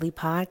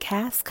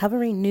podcast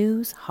covering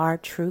news,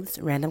 hard truths,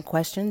 random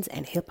questions,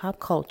 and hip hop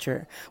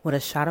culture with a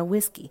shot of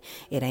whiskey.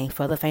 It ain't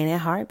for the faint at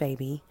heart,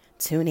 baby.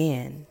 Tune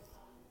in.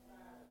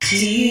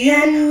 Tea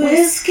and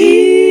whiskey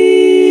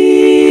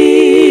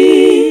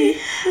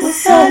with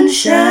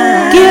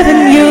sunshine.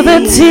 Giving you the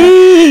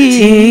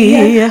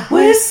tea. And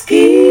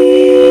whiskey.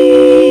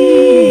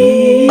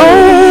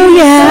 Oh,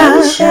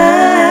 yeah.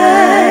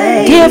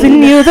 Sunshine.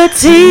 Giving you the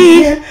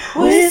tea. And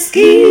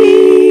whiskey.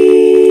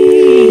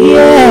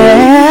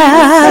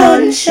 Yeah.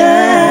 Sunshine.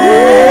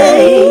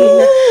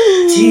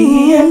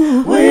 Tea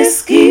and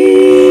whiskey.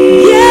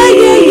 Yeah.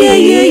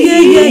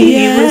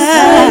 With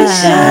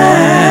sunshine.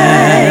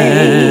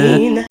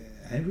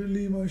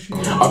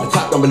 Off the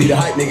top, don't believe the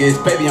hype, nigga. It's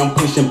baby, I'm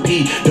pushing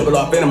P. Double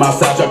off in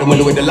outside, drop the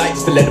window with the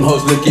lights to let them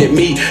hoes look at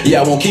me.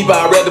 Yeah, I won't keep her,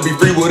 I'd rather be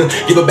free with her.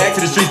 Give her back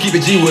to the streets, keep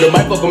it G with her.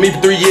 Might fuck on me for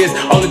 3 years.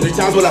 Only 3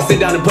 times when I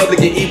sit down in public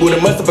and eat with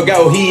her. Must have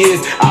forgot who he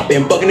is. I've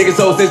been fucking niggas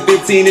hoes since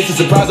 15. It's a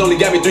surprise, only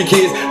got me 3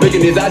 kids. Look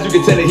in his eyes, you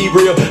can tell that he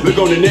real. Look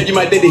on the net, you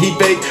might think that he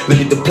fake. Look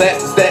at the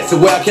plastic stats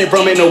of where I came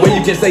from. Ain't no way you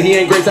can say he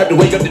ain't great. Type to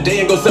wake up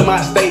today and go sell my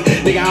estate.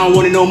 Nigga, I don't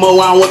want it no more.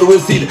 I don't want the real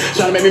either.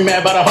 Trying to make me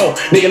mad about a hoe.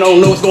 Nigga don't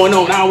know what's going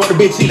on. I don't want the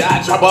bitch either.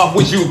 I drop off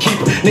with you, keep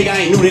her. Nigga,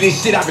 I ain't new to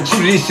this shit. I've been true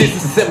to this shit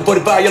since the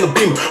 745 yellow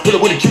beamer. Pull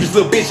up with the cutest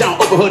little bitch. I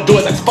don't open her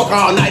doors. I just fuck her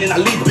all night and I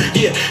leave her.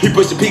 Yeah, he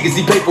push the P cause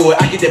he pay for it.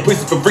 I get that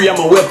pussy for free.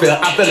 I'm on welfare.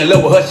 I fell in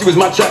love with her. She was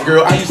my trap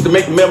girl. I used to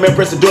make the mailman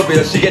press the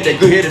doorbell. She got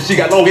that good head. If she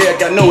got long hair, I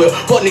got nowhere.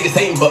 Fuck niggas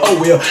hating, but oh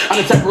well. I'm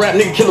the type of rap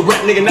nigga, kill a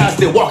rap nigga. Now I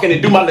still walking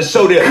and do my little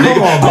show there.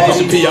 Nigga, I'm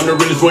pushing P. I'm the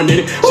realest one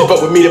in it. She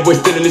fuck with me. That boy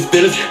still in his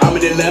feelings. I'm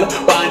in Atlanta,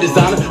 buying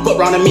designer. Fuck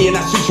around at me and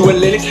I shoot you in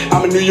Lennox.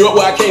 I'm in New York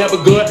where I can't have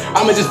a gun.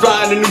 I'ma just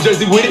fly into New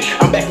Jersey with it.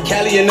 I'm back in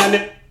Cali and I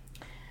never.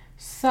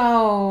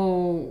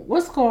 So,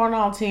 what's going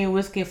on, Team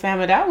Whiskey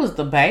family? That was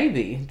the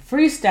baby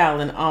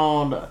freestyling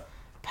on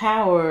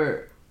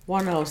Power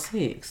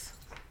 106.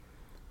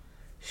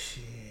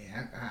 Shit,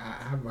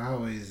 I've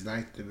always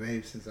liked the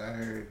babe since I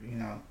heard,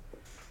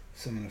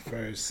 some of the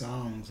first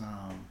songs.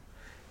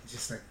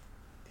 Just like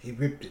he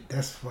ripped it.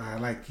 That's why I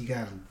like he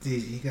got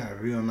a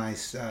real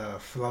nice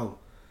flow,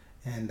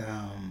 and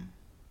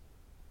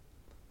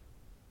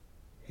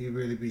he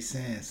really be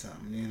saying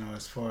something,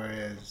 as far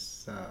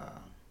as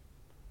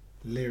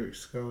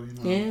lyrics go,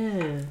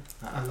 Yeah.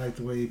 I like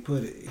the way he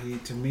put it. He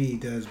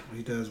does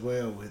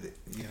well with it,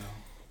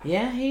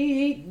 Yeah,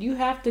 he you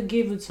have to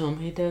give it to him.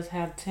 He does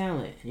have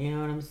talent. You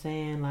know what I'm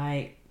saying?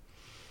 Like,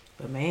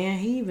 but man,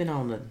 he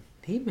was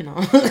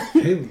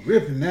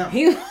ripping now.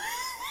 he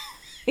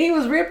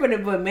was ripping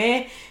it, but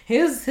man,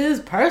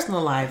 his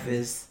personal life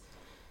is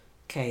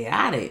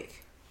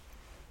chaotic.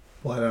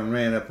 Boy done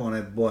ran up on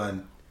that boy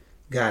and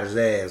got his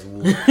ass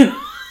whooped.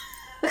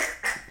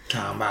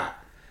 Talking about,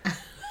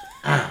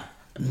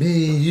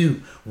 me and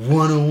you,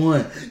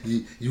 one-on-one.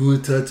 You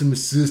want to talk to my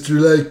sister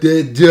like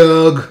that,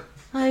 dog?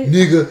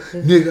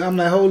 Nigga. I'm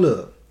like, hold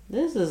up.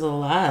 This is a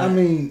lot. I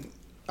mean,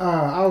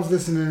 I was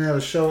listening at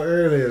a show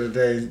earlier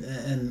today,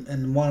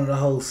 and one of the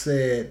hosts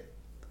said,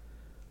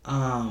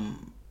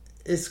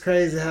 it's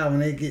crazy how when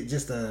they get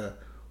just a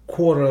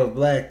quarter of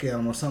black in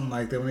them or something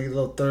like that, when they get a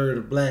little third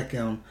of black in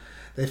them,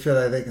 they feel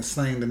like they can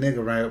slang the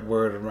nigga right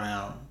word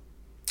around.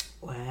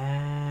 Wow.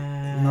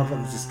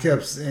 Motherfuckers just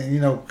kept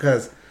saying,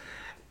 because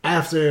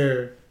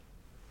after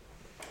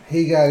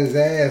he got his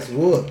ass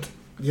whooped,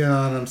 you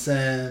know what I'm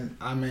saying?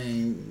 I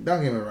mean,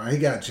 don't get me wrong, he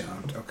got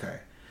jumped, okay.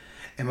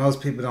 And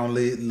most people don't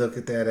look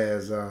at that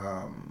as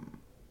a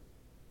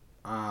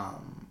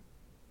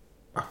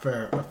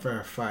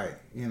fair fight.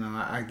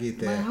 I get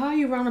that. But how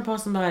you run up on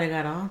somebody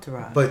that got an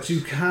entourage? But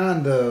you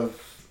kind of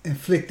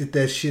inflicted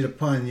that shit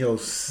upon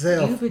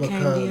yourself. You became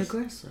because the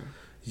aggressor.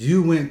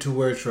 You went to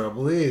where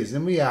trouble is.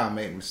 And we all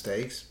make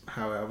mistakes.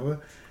 However,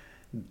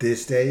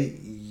 this day,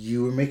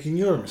 you were making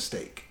your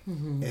mistake.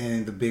 Mm-hmm.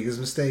 And the biggest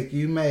mistake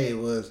you made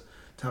was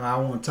telling me, I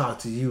want to talk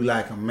to you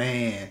like a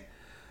man.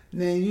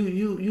 Then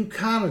you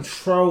kind of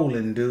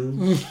trolling,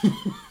 dude.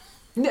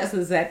 That's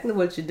exactly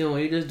what you're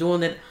doing. You're just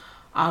doing it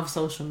off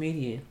social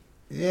media.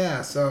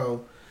 Yeah,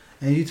 so,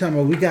 and you talking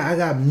about, I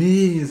got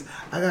millions,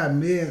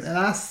 and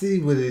I see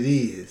what it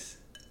is.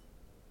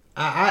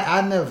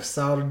 I never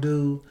saw the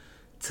dude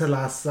till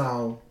I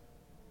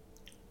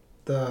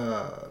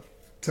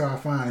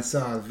finally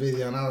saw the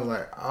video, and I was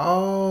like,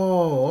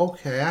 oh,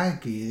 okay, I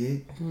get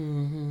it.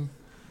 Mm-hmm.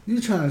 You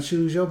trying to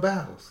choose your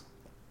battles.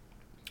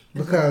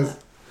 Because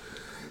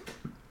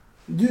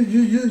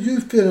you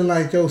feeling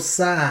like your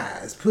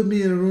size. Put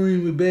me in a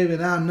ring with baby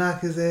and I'll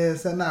knock his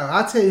ass out. No,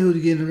 I'll tell you who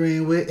to get in the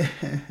ring with.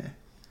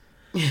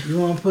 You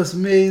want to put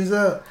some millions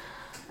up?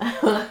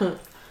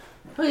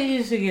 Who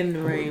you should get in the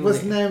ring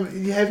What's with? the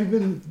name? Have you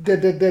been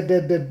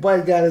that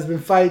white guy that's been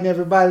fighting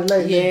everybody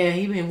lately? Yeah,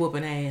 he been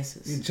whooping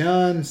asses.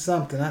 John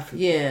something. I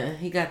forget. Yeah,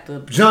 he got the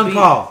John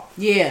Paul.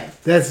 Yeah,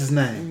 that's his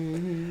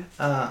name.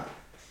 Mm-hmm.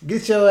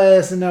 Get your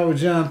ass in there with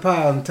John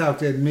Paul and talk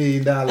that $1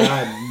 million.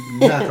 I'd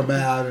knock him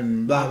out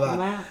and blah blah.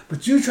 Wow.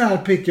 But you trying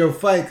to pick your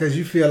fight because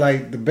you feel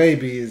like the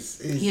baby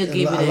is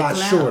a lot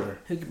shorter.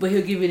 But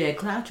he'll give you that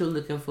clout you're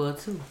looking for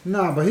too.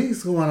 No, but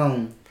he's going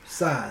on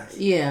size.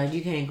 Yeah,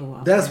 you can't go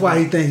off. That's why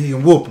he think he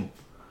can whoop him.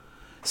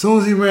 As soon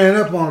as he ran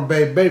up on her,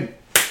 baby.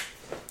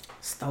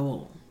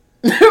 Stole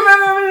him.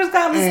 Remember we was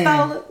calling And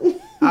stolen?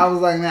 I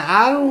was like, now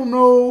I don't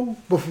know,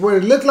 but for what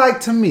it looked like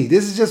to me,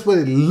 this is just what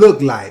it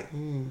looked like.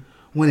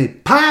 When he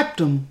popped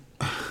him,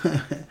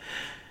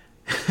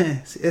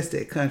 see, that's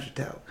that country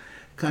talk.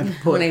 Country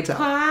porch When they talk.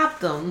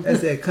 popped them.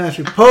 That's that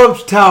country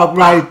porch talk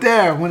right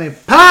there. When they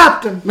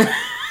popped him,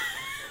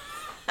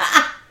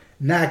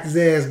 knocked his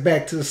ass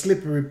back to the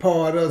slippery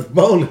part of the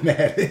bowling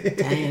alley.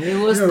 Damn, it was You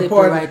know the slippery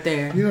part- right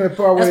there. You know the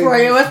part That's where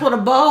where the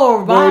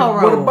ball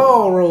where roll. the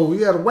ball roll. You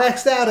got a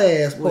waxed out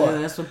ass part.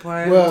 Well, that's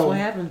what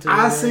happened to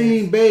I him.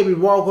 seen baby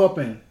walk up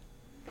and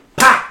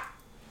pop,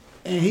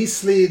 and he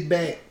slid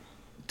back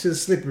to the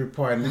slippery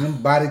part, and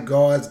them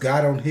bodyguards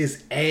got on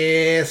his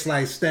ass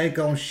like stank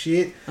on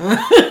shit.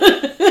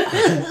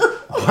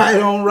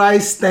 White on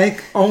rice,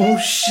 stank on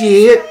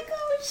shit.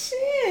 Oh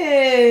shit!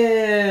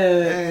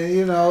 And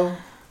you know,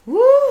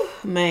 Woo,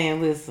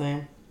 man,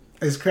 listen.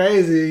 it's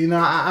crazy. You know,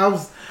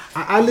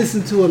 I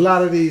listened to a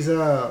lot of these.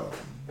 I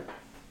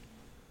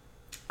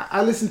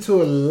listened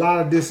to a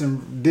lot of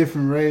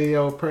different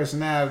radio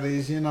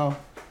personalities. You know,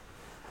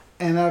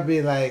 and I'd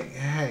be like,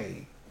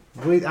 hey,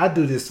 I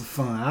do this for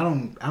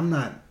fun. I'm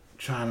not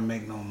trying to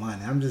make no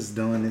money. I'm just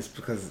doing this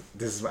because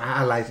this is what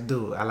I like to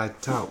do. I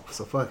like to talk.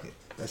 So fuck it.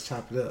 Let's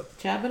chop it up.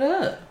 Chop it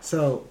up.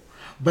 So,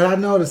 but I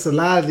noticed a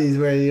lot of these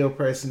radio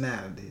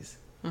personalities,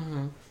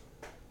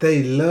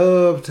 they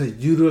love to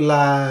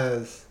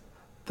utilize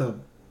the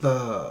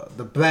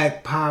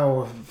black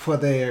power for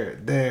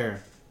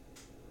their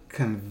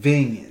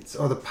convenience,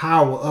 or the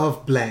power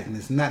of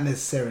blackness, not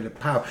necessarily the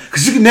power.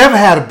 Because you can never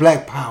have the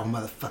black power,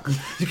 motherfucker.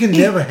 You can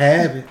never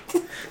have it.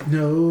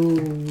 No.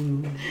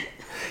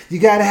 You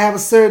got to have a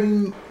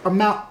certain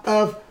amount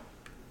of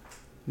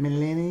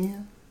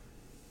millennium.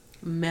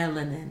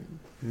 Melanin.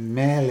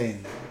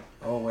 Melon.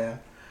 Oh well.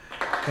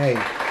 Hey,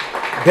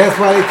 that's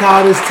why they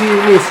call this tea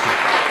and whiskey.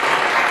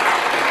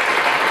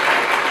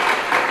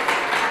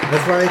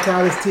 That's why they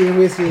call this tea and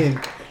whiskey. And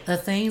The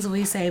things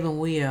we say when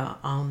we are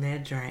on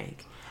that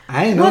drink.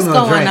 I ain't What's no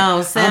going drink. on,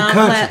 I'm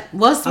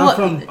SoundCloud?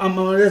 country. I'm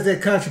on that's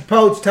that country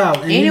poach talk.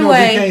 And you know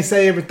Anyway. we can't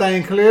say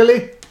everything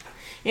clearly.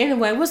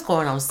 Anyway, what's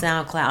going on?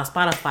 SoundCloud,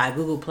 Spotify,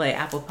 Google Play,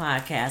 Apple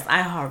Podcasts,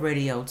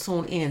 iHeartRadio,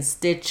 TuneIn,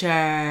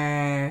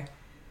 Stitcher.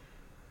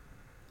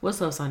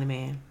 What's up, Sonny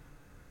Man?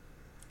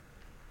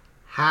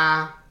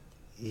 How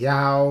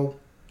y'all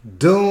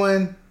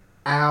doing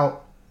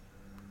out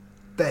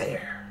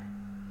there?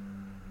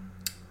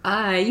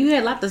 Alright, you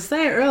had a lot to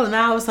say earlier.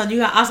 Now all of a sudden,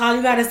 that's all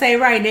you got to say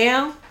right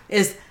now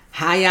is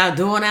how y'all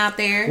doing out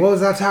there. What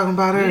was I talking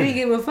about You didn't earlier?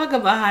 give a fuck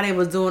about how they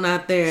was doing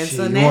out there. Shit,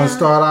 So you now, want to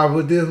start off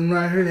with this one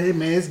right here? Hey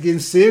man, it's getting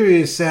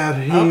serious out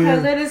here. okay,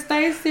 let it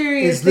stay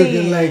serious. It's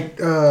looking then.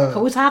 like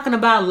We're talking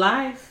about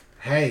life.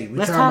 hey, we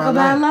Let's talking talk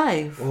about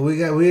life. Well,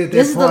 we at that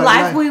This is the part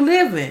life of we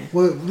live in.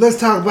 Well, let's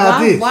talk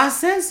about this. Why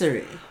censor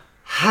it?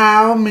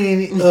 How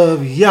many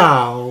of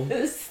y'all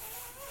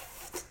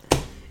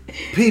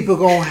people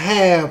gonna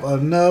have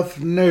enough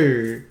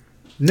nerve,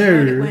 Wait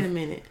a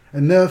minute.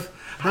 enough?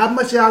 How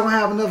much y'all gonna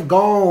have enough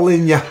gall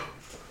in y'all?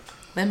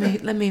 Let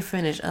me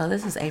finish.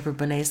 This is April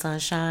Benet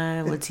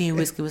Sunshine with Tea and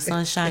Whiskey with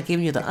Sunshine,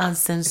 giving you the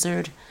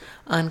uncensored,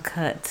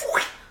 uncut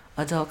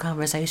adult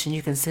conversation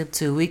you can sip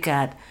to. We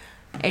got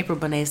April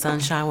Benet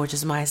Sunshine, which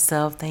is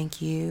myself,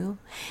 thank you,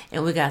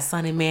 and we got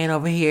Sonny Man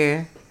over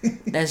here.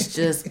 That's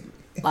just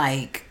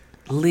like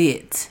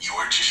lit.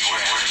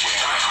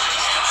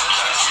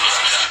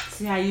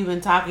 See how you been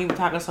talking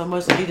so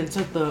much that you done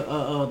took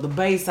the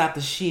bass out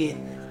the shit.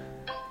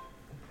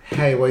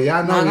 Hey, well,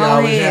 y'all know Now, we go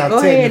always ahead. have Go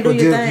ahead, technical do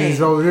your difficulties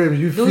thing. over here.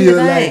 You Do feel your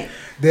like thing.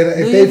 that if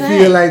Do they your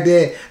feel thing. like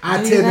that, our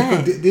Do your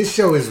technical. thing. This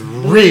show is your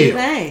real.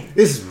 thing.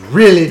 It's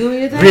really, Do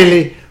your thing.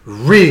 really Do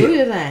real.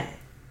 your thing.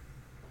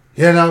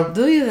 You know.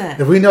 Do your thing.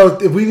 If we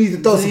need to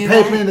throw Do some your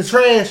paper thing. in the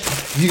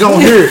trash, you gonna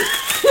hear it.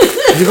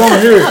 You gonna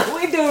hear it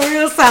We do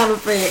real sound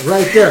effects.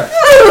 right there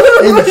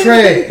in the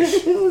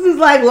trash. This is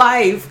like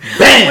life.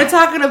 Bam! We're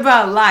talking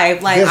about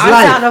life. Like That's our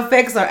life. sound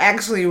effects are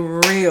actually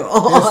real.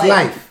 That's Like,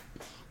 life.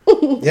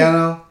 You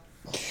know?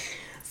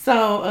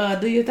 So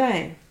do your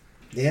thing.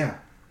 Yeah.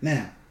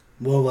 Now,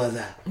 what was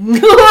I? See,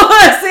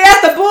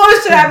 that's the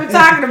bullshit I be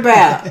talking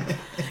about.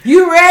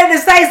 You ready to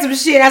say some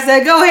shit? I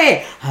said, go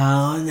ahead.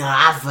 Oh no,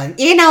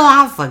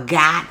 I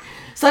forgot.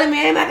 So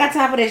man, I got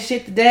time for that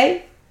shit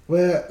today.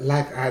 Well,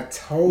 like I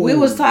told We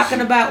was talking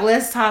about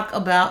let's talk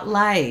about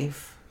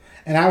life.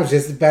 and I was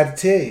just about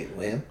to tell you,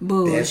 well, that's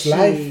Bullshit.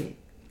 life.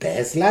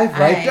 That's life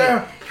right Hey,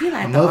 there. You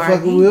like A to motherfucker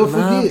argue. will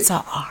Love forget. to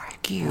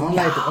argue. I don't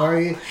like to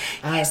argue.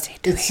 Yes, they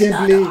do. It's You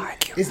love to simply,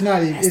 argue. it's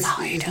not even, That's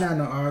all you it's do. not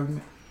no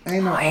argument.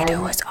 Ain't no All you do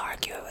argument. is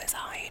argue. That's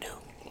all you do.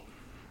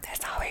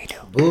 That's all you do.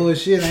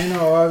 Bullshit, ain't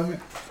no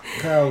argument.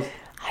 Cause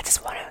I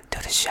just want to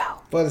do the show.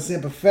 for the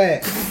simple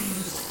fact,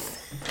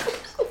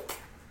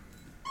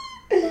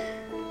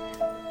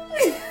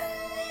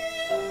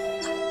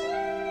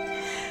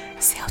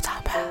 See what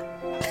I'm talking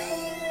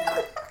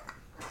about?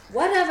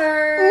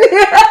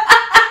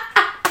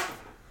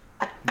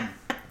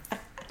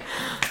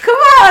 Come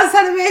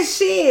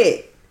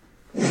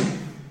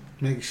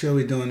Making sure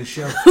we're doing the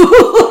show.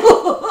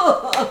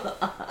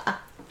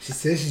 She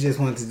said she just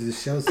wanted to do the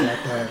show, so I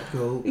thought I'd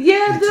go.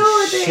 Yeah, into do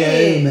it show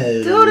then.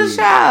 mode. Do the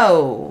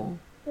show.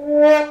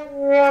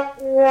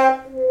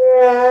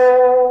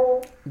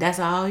 That's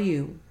all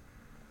you.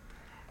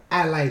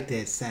 I like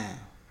that sound.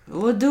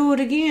 We'll do it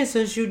again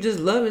since you just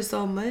love it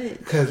so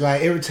much. Cause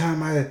like every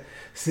time I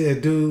see a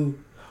dude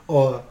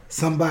or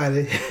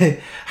somebody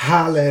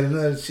holler at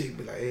another chick,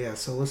 be like, "Yeah,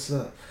 so what's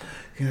up?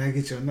 Can I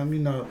get your number?"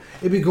 You know,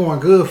 it be going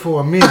good for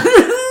a minute.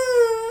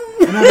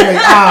 And I be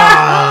like,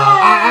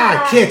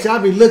 I catch. I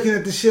be looking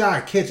at the shit.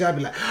 I catch. I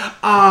be like,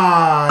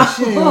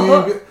 she ain't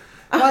even good.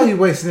 Why you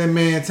wasting that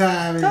man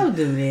time? Don't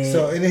do that.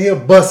 So and then he'll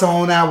bust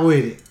on out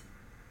with it.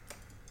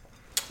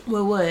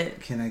 Well, what?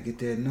 Can I get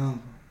that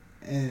number?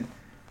 And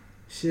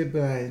she'll be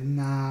like,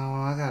 "No,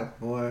 I got a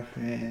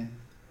boyfriend."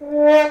 I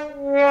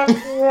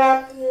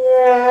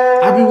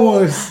be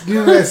wanting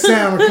that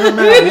sound to come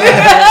out.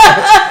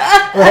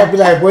 Or I'd be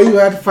like, "Boy, you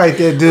have to fight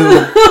that dude.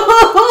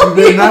 You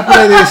better not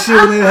play that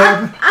shit when it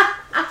happens."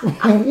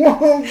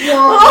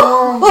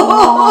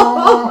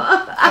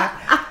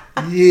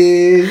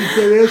 Yeah, you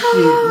play that shit.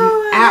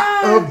 You out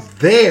of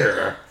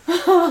there.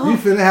 You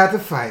finna have to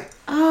fight.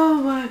 Oh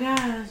my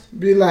gosh.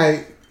 Be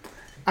like,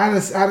 I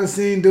done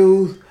seen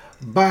dudes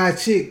buy a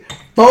chick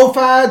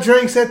 4-5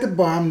 drinks at the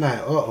bar. I'm like,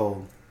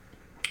 uh-oh.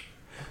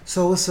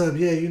 So what's up?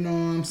 Yeah, you know what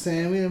I'm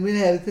saying? We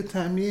had a good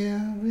time.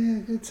 Yeah, we had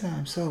a good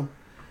time. So,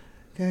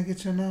 can I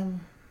get your number?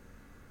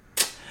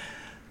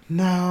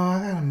 No,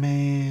 I got a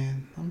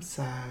man. I'm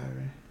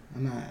sorry.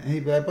 I'm not. And he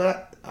be like,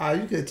 but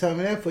you could tell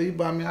me that before you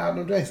buy me all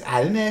them drinks.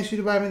 I didn't ask you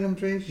to buy me them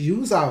drinks. You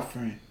was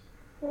offering.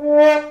 I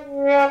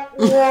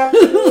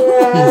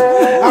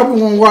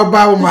be want to walk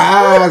by with my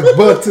eyes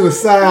butt to the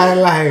side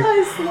like,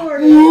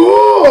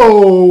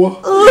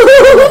 whoa. Oh.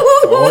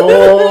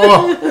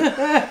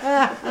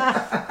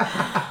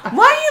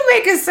 Why you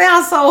make it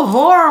sound so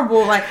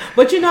horrible? Like,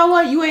 but you know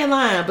what? You ain't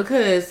lying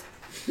because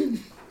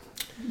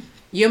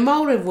your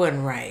motive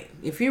wasn't right.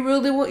 If you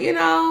really want, you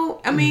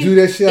know, I mean, do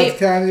that shit out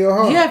the kind of your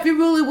heart. Yeah, if you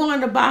really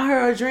wanted to buy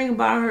her a drink,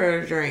 buy her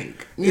a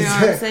drink. You know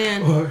what I'm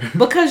saying?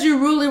 Because you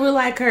really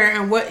like her,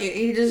 and what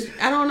you just,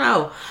 I don't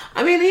know.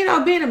 I mean, you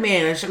know, being a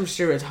man, I'm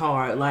sure it's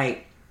hard.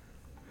 Like,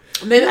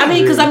 maybe, I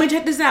mean, because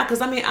check this out.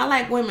 Because I mean, I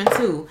like women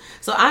too,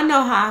 so I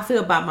know how I feel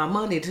about my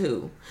money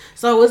too.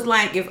 So it's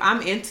like if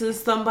I'm into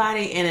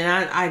somebody and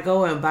then I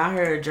go and buy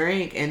her a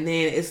drink, and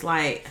then it's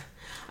like,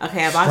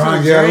 okay, I bought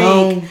you a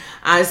drink.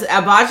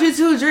 I bought you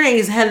 2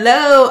 drinks.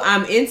 Hello,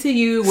 I'm into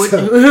you. You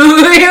know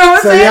what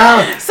I'm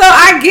saying? So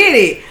I get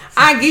it.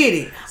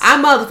 I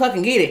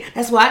motherfucking get it.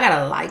 That's why I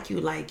gotta like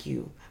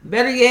you.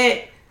 Better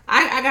yet,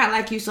 I gotta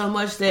like you so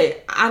much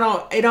that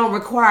it don't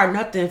require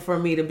nothing for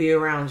me to be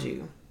around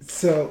you.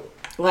 So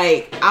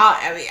like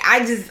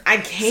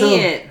I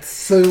can't.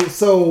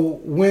 So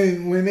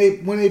when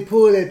they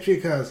pull that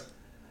trick, cause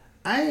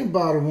I ain't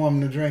bought a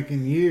woman a drink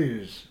in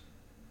years.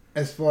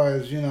 As far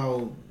as, you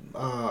know,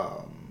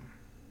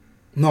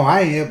 no,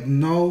 I ain't.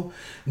 No,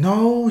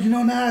 you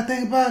know, now I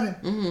think about it.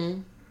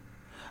 Mm-hmm.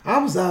 I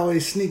was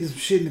always sneaking some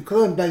shit in the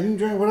club. Like, you can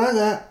drink what I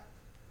got.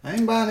 I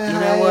ain't buying that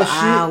high ass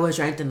shit. I always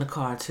drank in the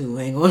car too.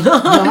 Ain't gonna no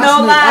lies.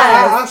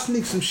 I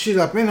sneak some shit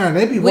up in there. And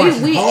they be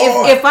watching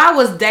hard. If I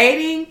was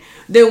dating,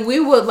 then we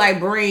would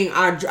like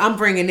I'm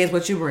bringing this,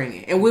 what you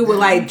bringing, and we would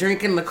like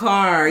drink in the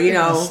car. You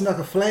know, I snuck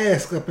a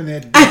flask up in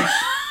that bitch.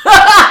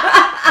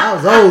 I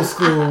was old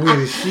school with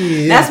it,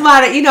 shit. That's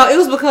why, it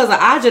was because of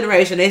our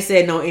generation. They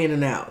said no in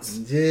and outs.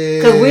 Yeah.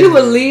 Because we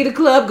would leave the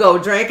club, go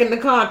drink in the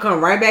car, come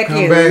right back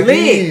in.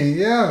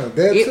 Yeah,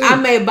 that too. I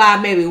may buy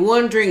maybe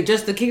 1 drink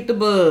just to keep the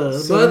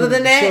buzz. But other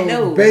than that,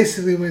 no.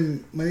 Basically,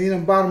 when you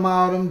done bought them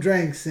all them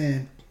drinks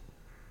in,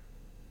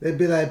 they'd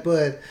be like,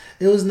 but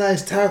it was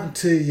nice talking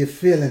to you,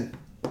 feeling.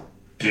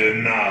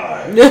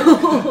 Denied.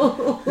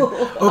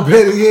 Or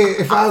better yet,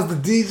 if I was the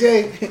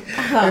DJ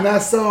and I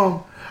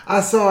saw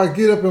her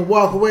get up and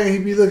walk away, and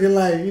he'd be looking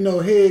like, you know,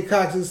 head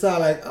cocked to the side,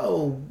 like,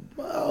 oh,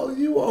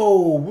 you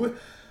old.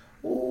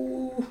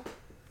 Ooh,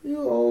 you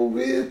old,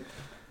 man.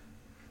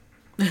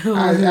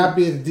 I'd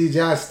be the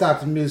DJ, I'd stop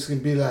the music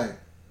and be like,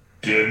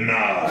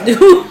 denied.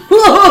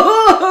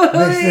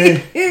 Next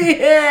thing.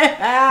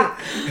 Yeah.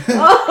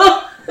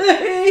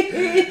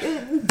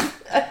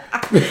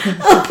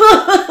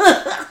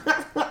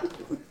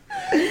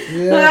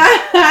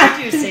 Yeah.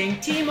 Introducing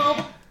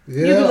T-Mobile.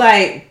 Yeah. You be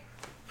like,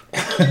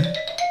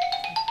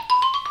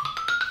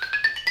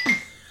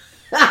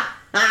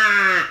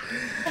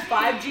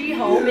 5G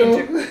home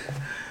internet.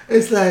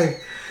 It's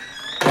like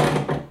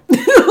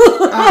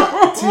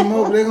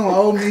T-Mobile, they're gonna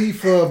owe me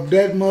for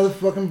that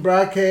motherfucking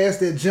broadcast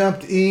that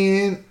jumped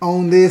in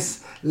on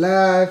this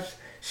live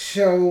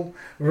show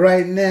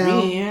right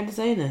now. you ain't had to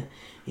say that.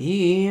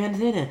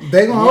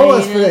 They gonna owe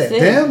us for that.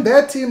 Damn,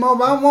 that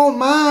T-Mobile, I want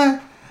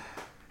mine.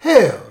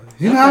 Hell,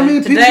 you know how many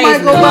people might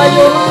go buy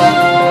your line?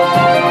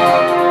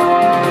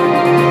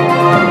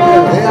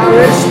 They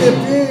already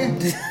slipped in.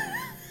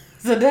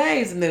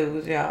 Today's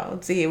news, y'all.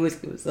 Tea and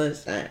Whiskey with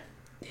Sunshine.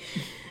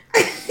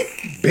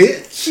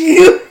 Bitch.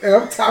 And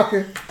I'm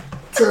talking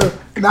to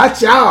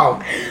not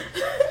y'all.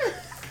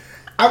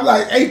 I'm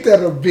like, ain't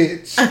that a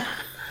bitch?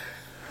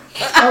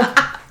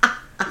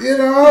 You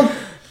know,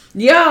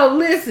 Yo,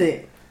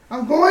 listen.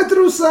 I'm going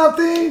through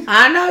something.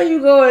 I know you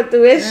going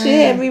through it. Shit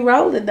had me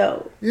rolling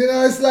though. You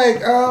know, it's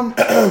like,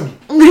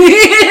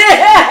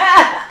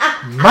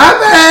 my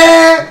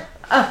bad.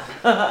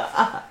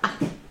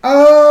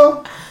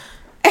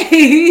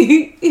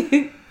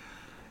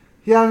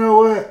 Y'all know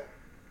what?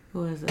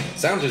 Who is that?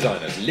 Sound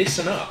designers,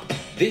 listen up.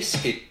 This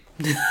is...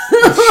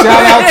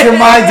 Shout out to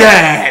my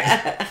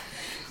dad.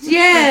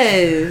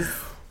 Yes.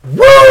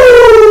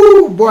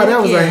 Woo! Boy, that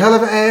was Yeah. a hell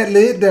of an ad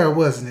lib there,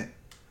 wasn't it?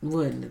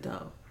 Wouldn't it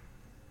though?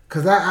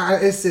 Cause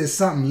it said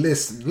something.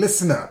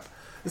 Listen up.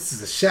 This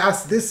is a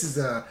shout. They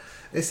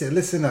said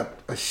listen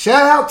up. A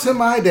shout out to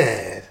my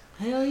dad.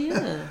 Hell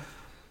yeah.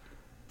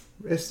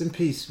 Rest in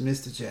peace,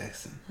 Mr.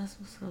 Jackson. That's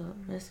what's up.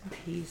 Rest in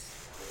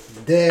peace.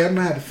 Dad, I'm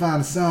gonna have to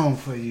find a song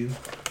for you.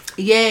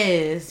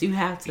 Yes, you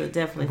have to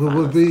definitely. What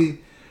would be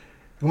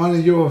one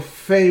of your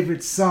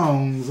favorite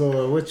songs,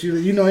 or what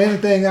you know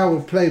anything I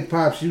would play,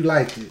 Pops? You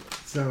liked it,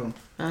 so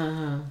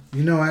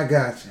you know I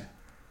got you.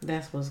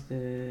 That's what's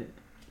good.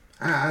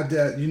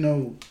 You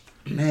know,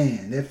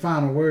 man, that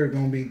final word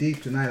gonna be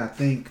deep tonight. I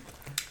think.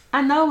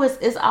 I know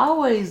it's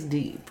always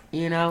deep.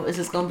 You know, it's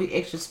just gonna be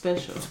extra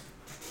special.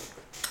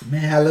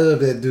 Man, I love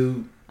that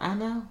dude. I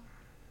know.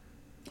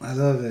 I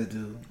love that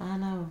dude. I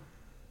know.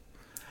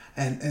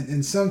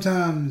 And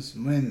sometimes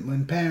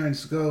when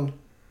parents go,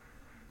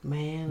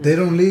 Man, they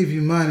don't leave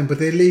you money, but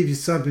they leave you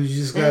something. You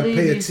just gotta they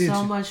pay leave you attention.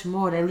 so much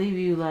more. They leave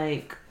you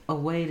like a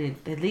way to.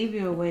 They leave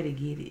you a way to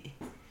get it.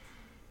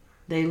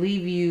 They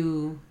leave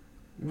you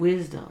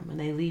wisdom and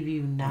they leave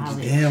you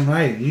knowledge. Damn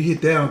right, you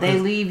hit that. They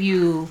leave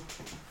you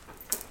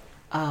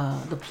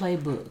the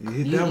playbook.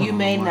 You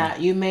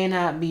may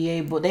not be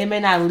able. They may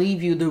not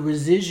leave you the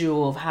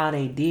residual of how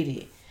they did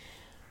it,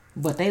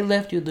 but they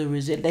left you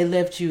They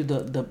left you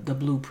the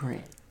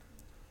blueprint.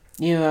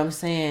 You know what I'm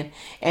saying?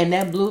 And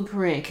that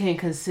blueprint can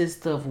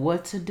consist of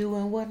what to do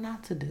and what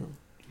not to do.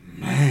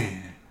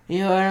 Man. You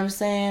know what I'm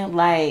saying?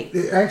 Like,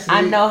 Actually,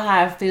 I know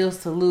how it feels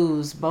to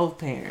lose both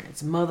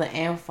parents, mother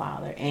and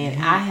father,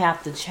 and I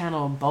have to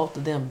channel both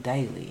of them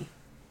daily.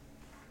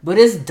 But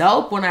it's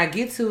dope when I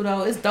get to,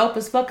 though. It's dope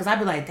as fuck, because I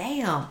be like,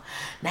 damn,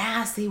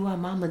 now I see why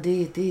mama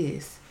did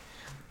this.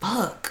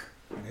 Fuck.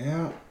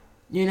 Yeah.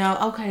 You know,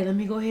 okay, let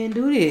me go ahead and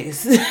do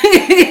this.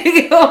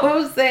 You know what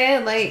I'm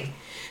saying? Like,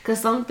 because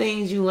some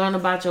things you learn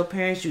about your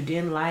parents you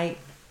didn't like,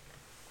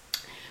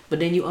 but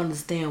then you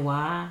understand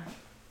why.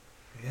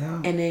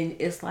 Yeah. And then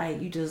it's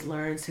like you just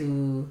learn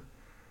to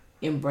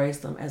embrace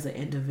them as an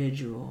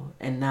individual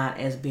and not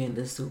as being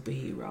the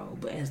superhero,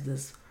 but as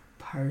this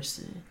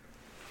person.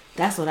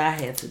 That's what I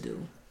had to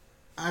do.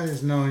 I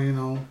just know, you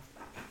know,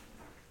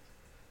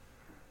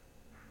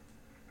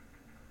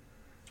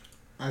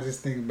 I just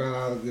think about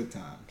all the good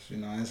times. You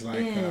know, it's like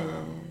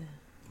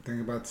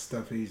think about the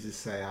stuff he used to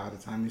say all the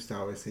time. He used to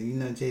always say, you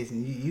know,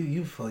 Jason,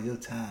 you for your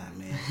time,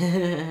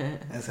 man.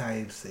 That's how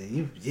he would say,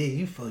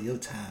 you for your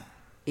time.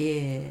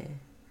 Yeah.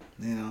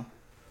 You know,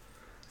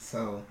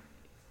 so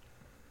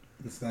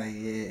it's like,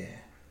 yeah,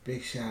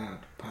 big shout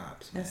out to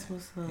Pops, man. That's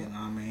what's up. You know what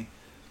I mean?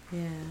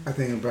 Yeah. I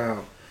think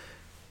about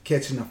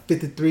catching a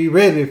 53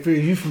 Redbird.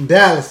 If you from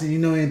Dallas and you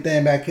know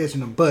anything about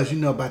catching a bus, you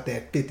know about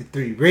that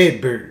 53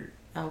 Redbird.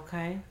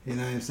 Okay. You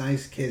know what I'm saying? I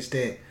used to catch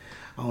that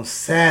on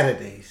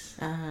Saturdays.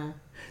 Uh-huh.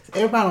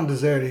 Everybody don't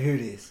deserve to hear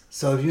this.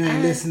 So if you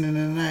ain't listening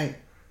tonight,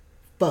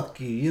 fuck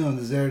you. You don't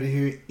deserve to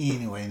hear it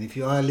anyway. And if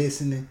you are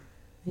listening,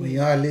 when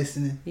you are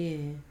listening,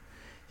 Yeah.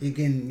 you're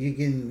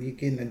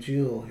getting a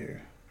jewel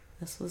here.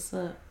 That's what's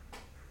up.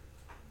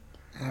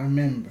 I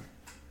remember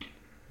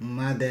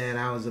my dad,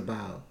 I was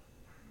about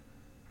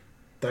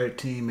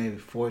 13, maybe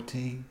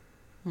 14.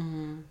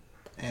 Mm-hmm.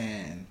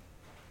 And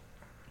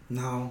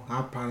no,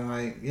 I probably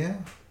like,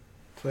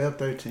 12,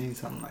 13,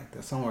 something like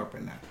that. Somewhere up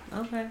in there.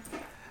 Okay.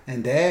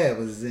 And Dad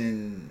was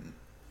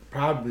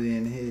probably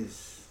in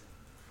his,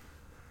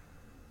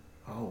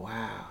 oh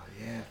wow,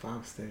 yeah, if I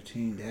was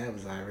 13, Dad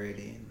was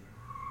already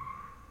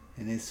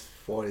in his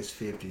 40s,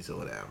 50s or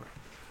whatever.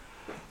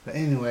 But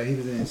anyway, he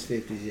was in his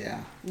 50s,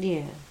 yeah.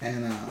 Yeah.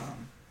 And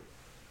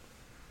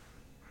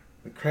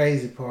the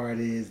crazy part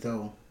is,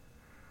 though,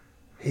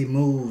 he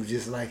moved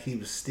just like he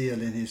was still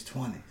in his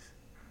 20s.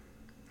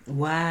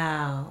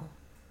 Wow.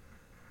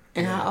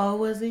 And how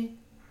old was he?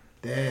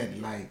 Dad,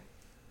 like,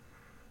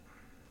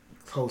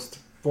 close to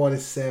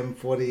 47,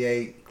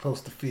 48,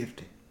 close to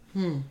 50.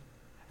 And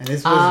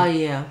this was,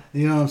 yeah.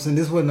 you know what I'm saying?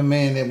 This wasn't a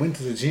man that went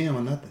to the gym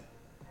or nothing.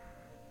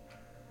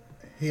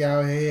 He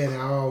out here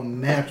all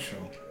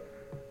natural.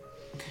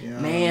 You know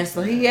Man,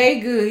 so he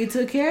ate good. He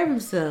took care of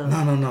himself.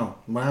 No.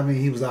 But I mean,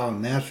 he was all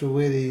natural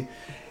with it. He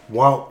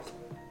walked.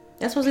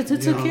 That's what he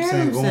took You know what I'm care of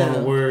saying? himself.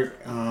 Going to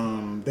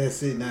work.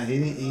 That's it. Now, he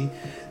didn't eat.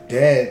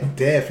 Dad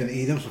finna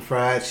eat him some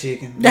fried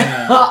chicken.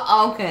 Man,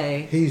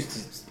 Okay. he used to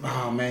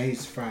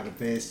fry the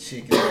best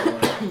chicken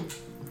ever.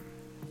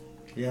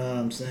 You know what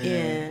I'm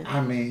saying? Yeah.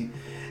 I mean,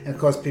 and of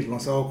course people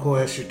gonna say, oh, of course,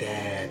 that's your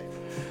dad.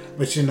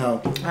 But you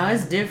know, Oh,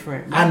 it's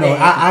different. My I know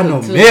dad I could know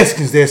cook, too.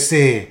 Mexicans that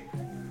said,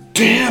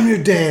 "Damn, your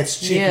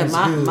dad's Yeah, chicken's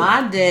good,"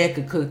 my dad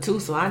could cook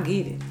too, so I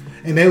get it.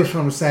 and they was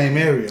from the same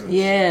area.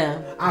 Yeah.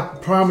 I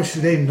promise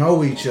you, they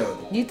know each other.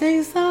 You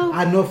think so?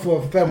 I know for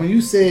a fact when you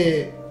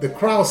said the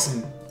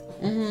crossing,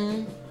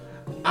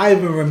 I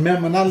even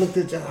remember, and I looked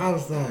at you, I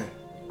was like,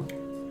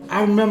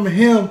 I remember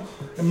him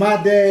and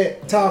my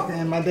dad talking,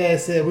 and my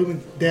dad said, "We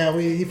went down,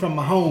 he from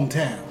my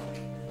hometown."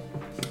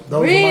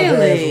 Those are my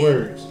dad's Really?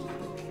 words.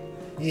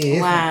 Yeah,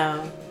 it's Wow.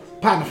 my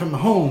partner from the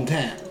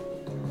hometown.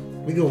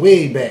 We go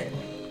way back.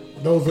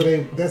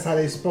 That's how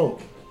they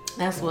spoke.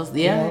 That's what's,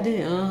 yeah, Yeah. they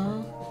did.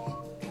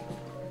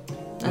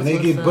 When they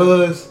get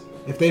buzzed,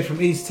 if they from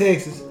East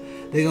Texas,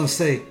 they gonna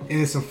say, "And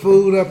there's some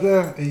food up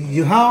there.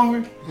 You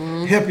hungry?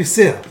 Help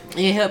yourself.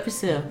 Yeah, help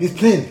yourself. It's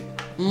plenty."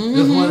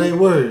 That's one of their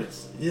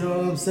words. You know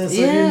what I'm saying?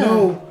 So Yeah. you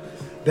know,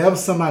 that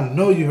was something I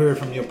know you heard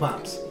from your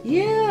pops.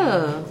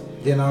 Yeah.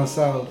 You know,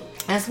 so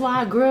That's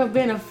why I grew up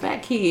being a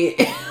fat kid.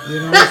 you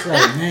know, it's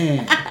like,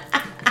 man,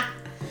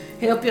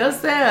 Help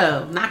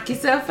yourself. Knock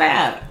yourself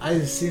out. I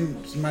used to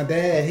see my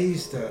dad.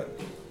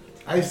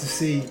 I used to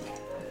see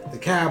the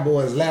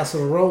Cowboys lasso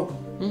the rope.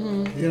 You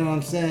know what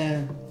I'm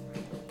saying?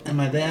 And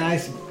my dad, I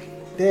used to,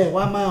 "Dad,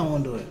 why mom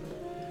won't do it?"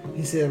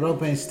 He said,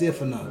 "Rope ain't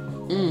stiff enough."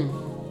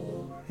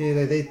 He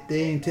like,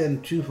 they ain't telling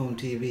the truth on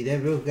TV.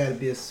 That rope got to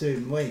be a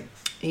certain way.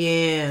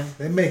 Yeah.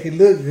 They make it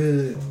look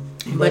good,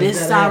 But it's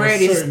gotta have a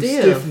already certain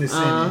stiff. stiffness in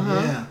it.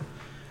 Yeah.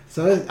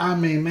 So I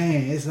mean,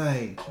 man, it's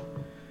like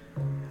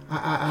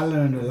I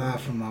learned a lot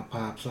from my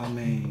pops. I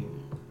mean,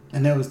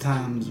 and there was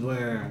times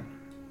where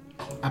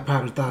I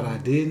probably thought I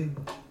didn't.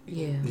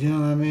 Yeah. You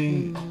know what I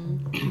mean?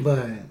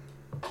 But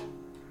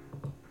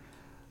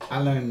I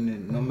learned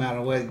that no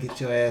matter what, get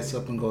your ass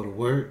up and go to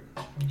work.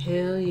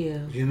 Hell yeah.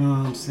 You know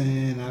what I'm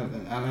saying?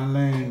 I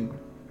learned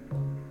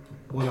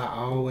what I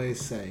always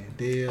say: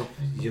 live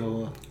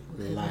your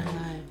life.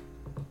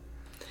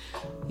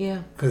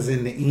 Yeah. Because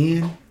in the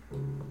end,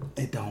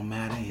 it don't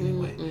matter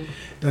anyway.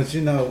 Don't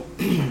you know?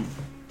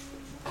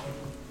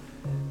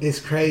 It's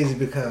crazy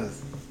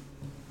because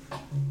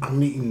I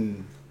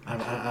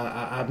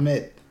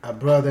met a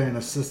brother and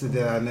a sister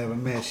that I never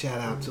met. Shout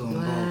out to them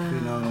both.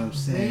 You know what I'm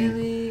saying?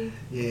 Really?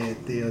 Yeah,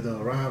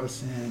 Theodore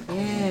Robinson.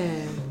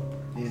 Yeah.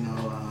 You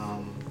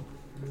know,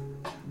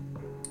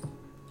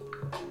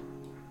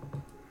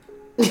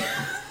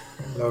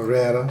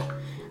 Loretta.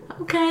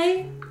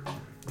 Okay.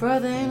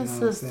 Brother and a You know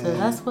what I'm sister. saying?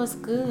 That's what's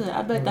good.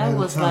 I bet that Loretta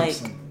was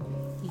Thompson.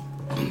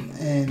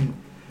 And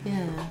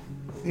yeah.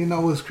 you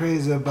know what's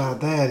crazy about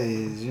that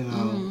is, you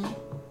know,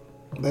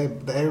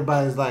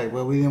 everybody's like,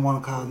 "Well, we didn't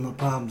want to cause no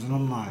problems," and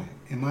I'm like,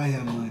 in my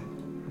head, I'm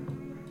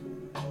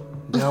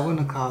like, y'all wouldn't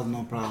have caused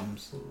no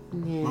problems.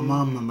 Yeah. My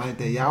mom not like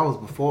that. Y'all was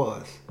before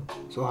us,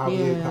 so how would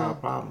it Yeah. cause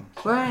problems?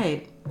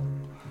 Right.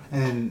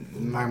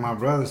 And like my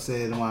brother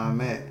said when I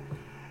met,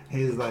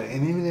 he was like,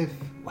 and even if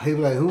he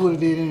was like, "Who would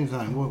have did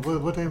anything?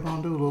 What they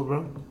gonna do, little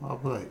bro?" I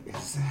was like,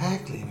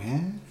 "Exactly,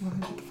 man.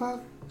 What the fuck?"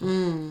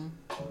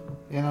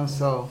 You know,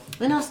 so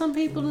You know, some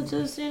people are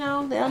just, you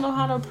know, they don't know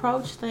how to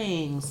approach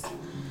things.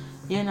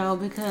 You know,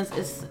 because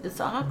it's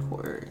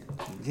awkward.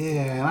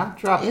 yeah, and I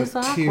dropped It's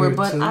a tear awkward,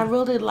 but too. I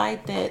really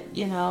like that,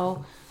 you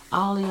know,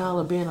 all of y'all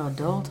are being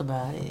adult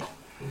about it.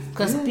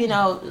 Because, you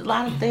know, a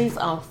lot of things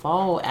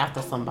unfold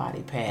after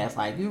somebody passed.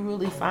 Like, you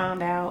really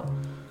find out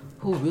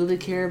who really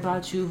care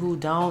about you, who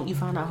don't. You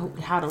find out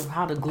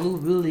how the glue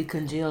really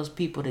congeals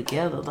people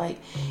together. Like,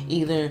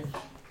 either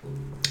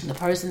the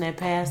person that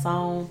passed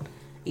on,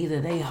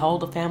 either they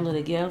hold the family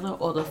together,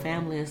 or the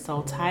family is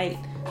so tight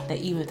that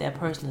even if that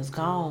person is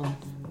gone,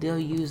 they'll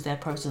use that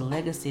person's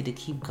legacy to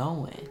keep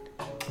going.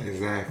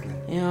 Exactly.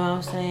 You know what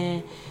I'm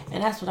saying?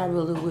 And that's what I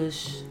really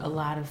wish a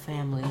lot of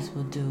families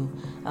would do.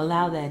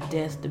 Allow that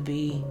death to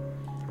be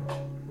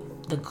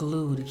the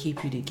glue to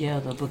keep you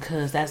together,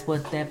 because that's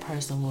what that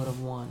person would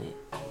have wanted.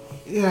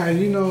 Yeah,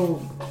 you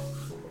know,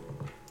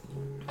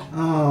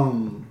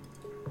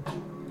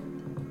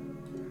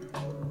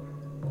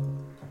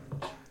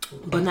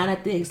 But not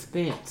at the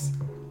expense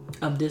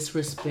of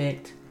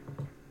disrespect.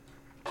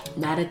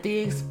 Not at the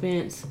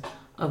expense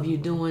of you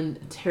doing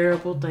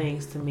terrible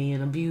things to me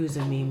and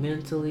abusing me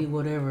mentally,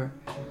 whatever.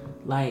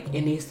 Like,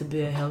 it needs to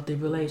be a healthy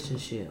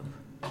relationship.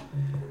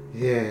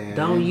 yeah.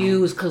 Don't you know,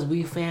 use because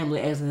we family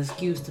as an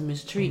excuse to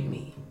mistreat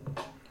me.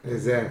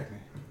 exactly.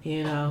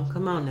 You know,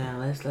 come on now.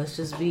 Let's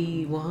just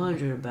be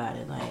 100 about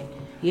it. Like,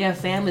 yeah,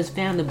 family's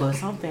family, but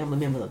some family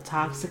members are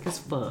toxic as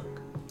fuck.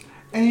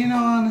 And you know,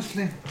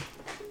 honestly,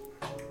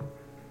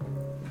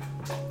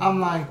 I'm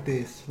like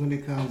this when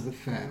it comes to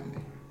family.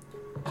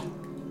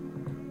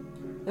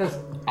 There's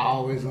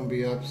always gonna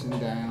be ups and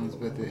downs,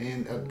 but at the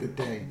end of the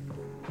day,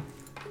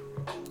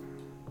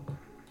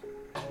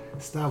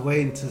 stop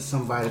waiting till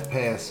somebody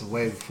pass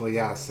away before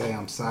y'all say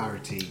I'm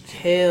sorry to each other.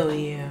 Hell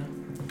yeah.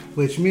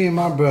 Which me and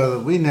my brother,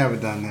 we never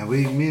done that.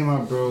 Me and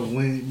my bro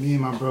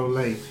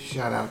Leif,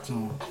 shout out to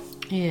him.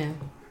 Yeah.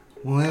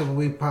 Whenever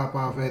we pop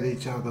off at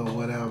each other or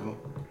whatever,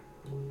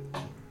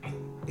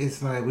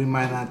 it's like we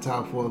might not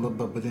talk for a little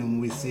bit, but then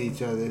when we see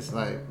each other, it's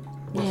like,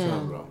 what's Yeah.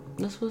 up, bro?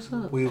 That's what's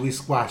up. We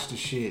squashed the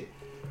shit.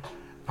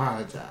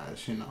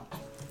 Apologize, you know.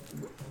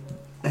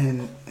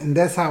 And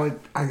that's how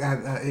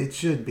it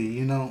should be,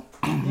 you know.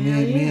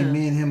 Me and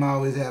him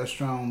always had a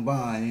strong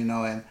bond, you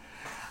know, and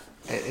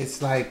it's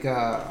like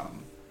a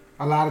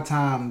lot of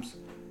times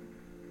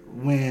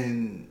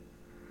when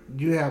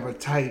you have a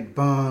tight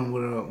bond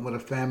with a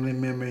family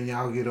member and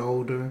y'all get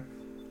older,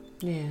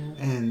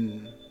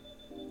 and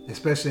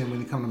especially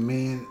when you come to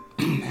men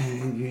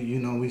and you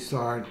know we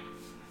start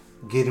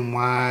getting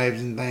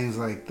wives and things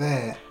like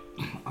that,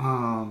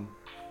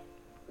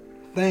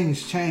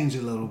 things change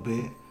a little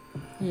bit,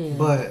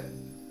 but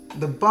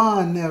the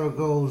bond never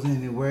goes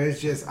anywhere.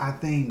 It's just I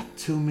think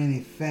too many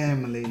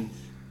families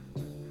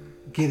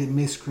get it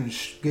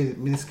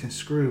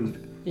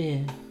misconstrued.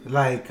 Yeah.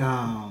 Like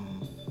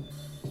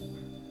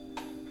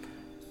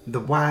the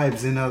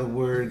wives, in other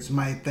words,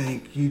 might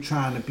think you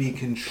trying to be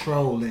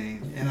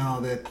controlling and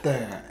all that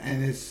there,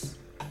 and it's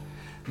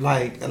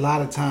like a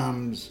lot of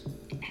times,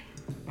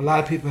 a lot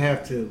of people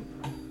have to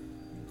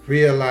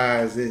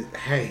realize that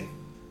hey,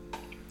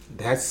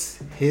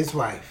 that's his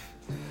wife.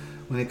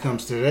 When it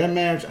comes to their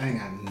marriage, I ain't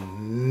got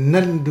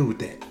nothing to do with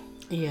that.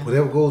 Yeah.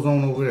 Whatever goes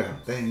on over there,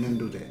 they ain't nothing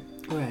to do with that.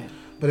 Right.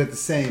 But at the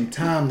same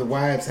time, the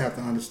wives have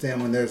to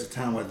understand when there's a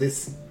time where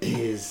this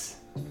is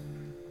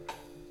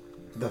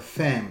the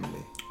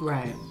family.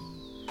 Right.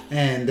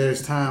 And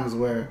there's times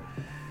where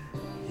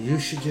you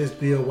should just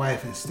be a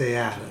wife and stay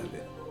out of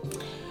it.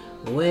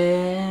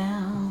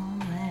 Well.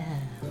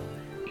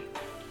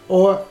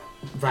 Or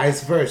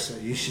vice versa.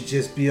 You should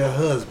just be a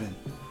husband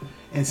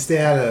and stay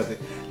out of it.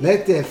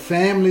 Let that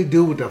family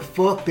do what the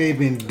fuck they've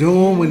been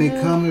doing when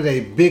it comes to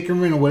their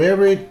bickering or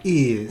whatever it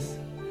is.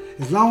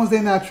 As long as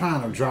they're not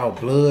trying to draw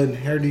blood and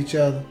hurt each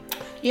other.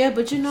 Yeah,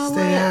 but you know what?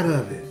 Stay out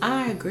of it.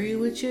 I agree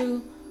with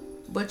you.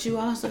 But you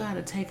also got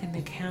to take into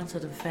account to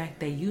the fact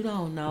that you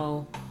don't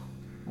know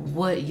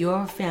what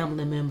your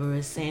family member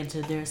is saying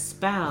to their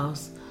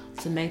spouse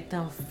to make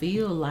them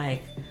feel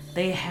like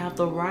they have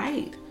the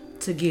right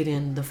to get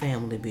in the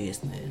family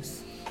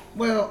business.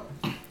 Well,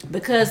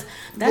 because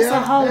that's a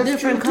whole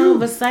different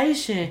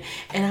conversation.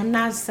 And I'm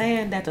not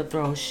saying that to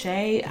throw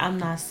shade. I'm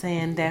not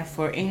saying that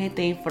for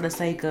anything for the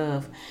sake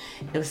of,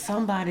 if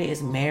somebody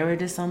is married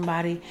to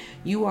somebody,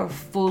 you are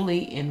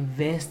fully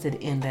invested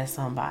in that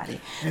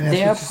somebody.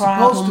 Their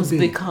problems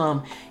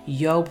become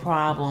your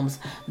problems.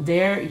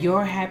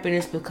 Your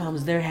happiness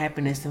becomes their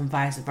happiness and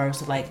vice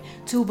versa. Like,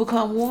 two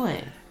become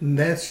one.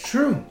 That's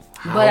true.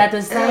 But at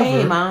the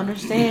same, I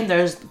understand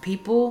there's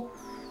people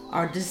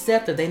are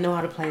deceptive. They know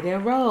how to play their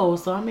role.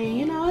 So, I mean,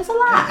 you know, it's a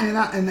lot.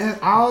 And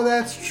all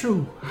that's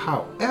true.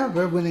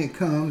 However, when it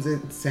comes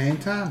at the same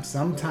time,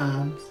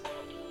 sometimes,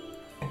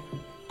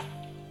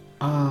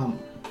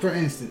 for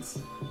instance,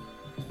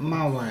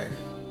 my wife,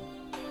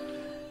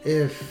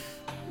 if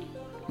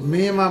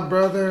me and my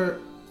brother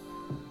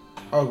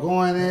are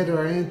going at it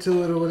or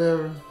into it or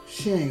whatever,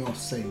 she ain't gonna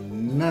say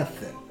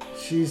nothing.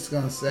 She's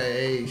gonna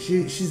say,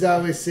 she's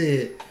always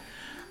said,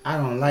 I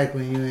don't like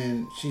when you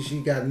and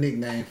she got a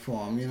nickname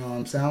for him, you know what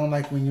I'm saying? I don't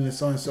like when you and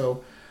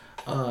so-and-so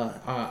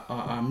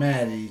are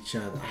mad at each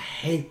other. I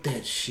hate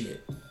that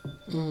shit.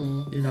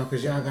 Mm-hmm. You know,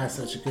 because y'all got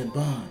such a good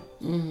bond.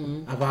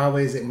 Mm-hmm. I've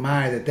always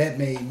admired that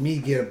made me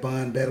get a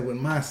bond better with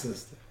my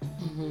sister.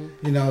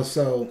 Mm-hmm. You know,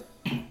 so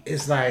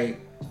it's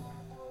like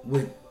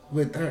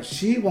with her,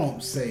 she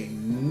won't say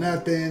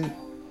nothing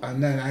or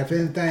nothing. If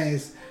anything,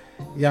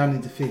 y'all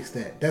need to fix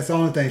that. That's the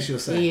only thing she'll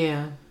say.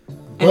 Yeah.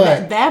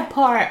 But that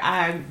part,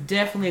 I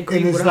definitely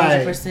agree with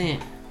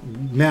 100%.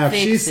 Now, if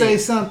she say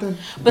something,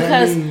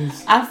 because that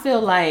means, I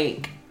feel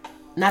like,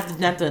 not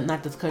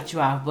to cut you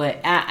off, but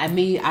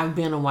I've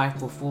been a wife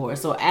before.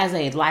 So as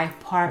a life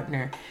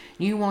partner,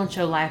 you want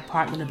your life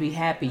partner to be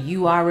happy.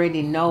 You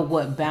already know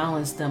what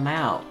balanced them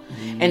out.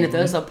 Mm-hmm. And if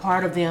there's a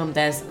part of them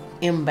that's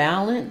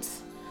imbalanced,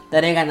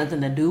 that ain't got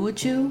nothing to do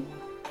with you,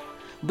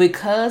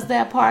 because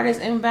that part is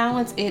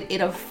imbalanced,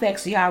 it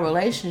affects your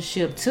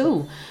relationship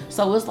too.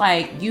 So it's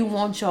like you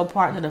want your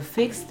partner to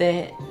fix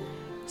that,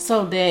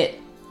 so that,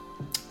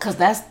 because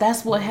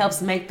that's what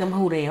helps make them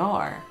who they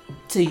are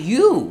to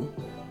you.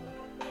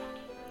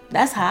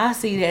 That's how I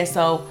see that.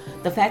 So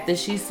the fact that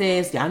she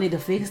says y'all need to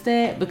fix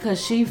that,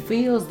 because she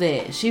feels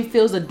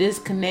a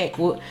disconnect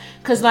with,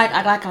 because like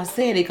I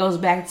said, it goes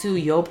back to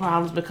your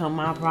problems become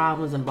my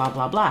problems and blah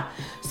blah blah.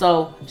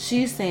 So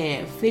she's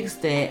saying fix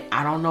that.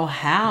 I don't know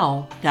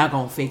how y'all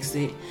gonna fix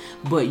it,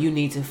 but you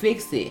need to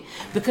fix it,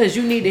 because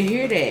you need to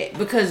hear that.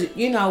 Because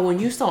you know, when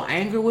you're so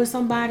angry with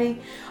somebody,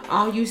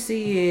 all you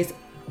see is,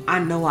 I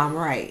know I'm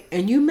right,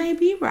 and you may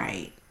be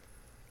right.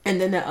 And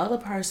then the other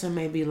person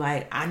may be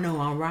like, I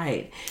know I'm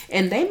right.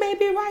 And they may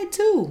be right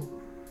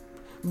too.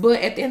 But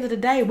at the end of the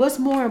day, what's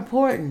more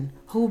important?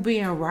 Who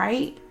being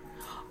right,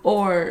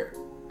 or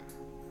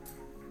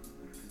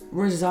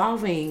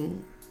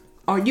resolving,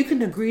 or you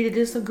can agree to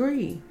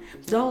disagree.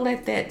 Don't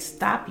let that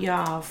stop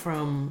y'all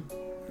from,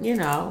 you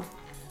know,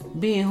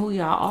 being who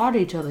y'all are to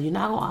each other. You're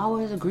not going to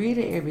always agree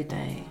to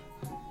everything.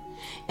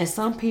 And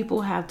some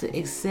people have to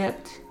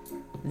accept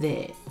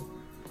that.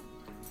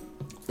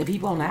 The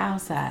people on the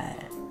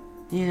outside,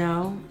 You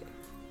know,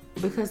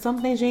 because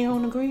some things you ain't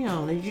gonna agree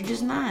on, and you're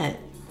just not.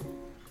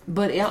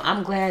 But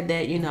I'm glad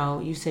that, you know,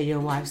 you say your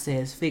wife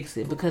says fix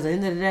it, because at the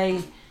end of the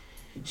day,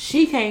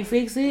 she can't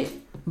fix it,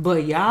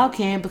 but y'all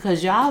can,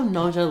 because y'all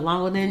know each other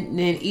longer than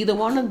either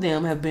one of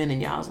them have been in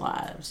y'all's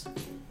lives.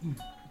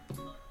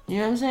 You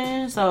know what I'm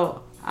saying?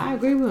 So I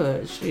agree with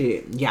her.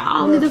 Shit,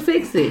 y'all need to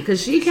fix it,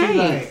 because she can't.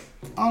 Like,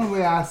 only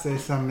way I say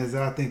something is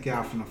that I think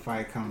y'all finna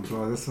fight come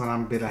blow. This is when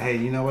I'm be like, hey,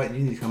 you know what?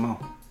 You need to come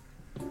on.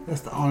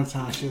 That's the only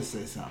time she'll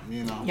say something,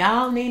 you know.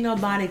 Y'all don't need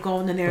nobody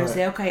going in there and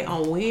say, okay,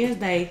 on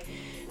Wednesday,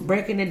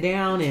 breaking it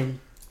down in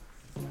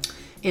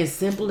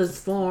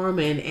simplest form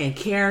and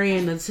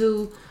carrying the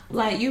two.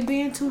 Like, you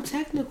being too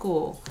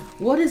technical.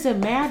 What does it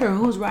matter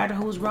who's right or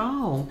who's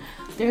wrong?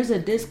 There's a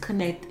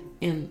disconnect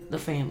in the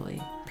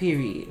family,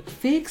 period.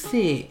 Fix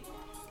it.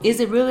 Is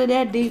it really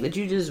that deep that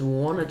you just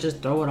want to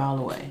just throw it all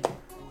away?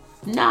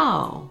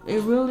 No,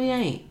 it really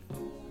ain't.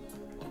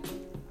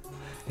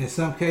 In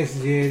some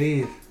cases, yeah, it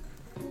is.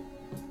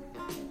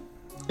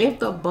 If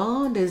the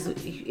bond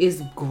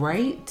is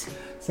great,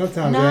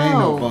 sometimes there ain't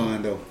no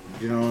bond though.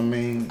 You know what I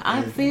mean?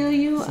 I feel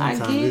you. I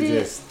get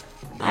it.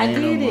 I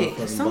get it.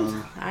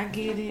 I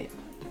get it.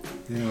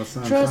 You know,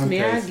 trust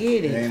me, I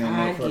get it. Ain't no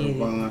I get it.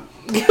 bond.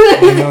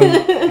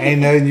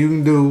 ain't nothing you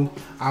can do.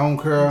 I don't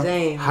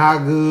care how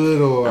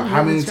good or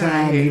how many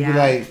times you be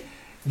like,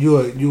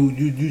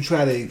 you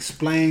try to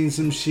explain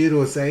some shit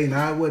or say, no,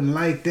 I wouldn't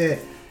like that.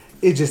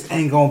 It just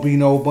ain't gonna be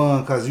no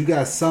bond, because you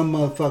got some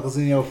motherfuckers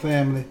in your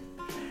family,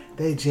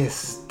 they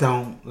just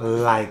don't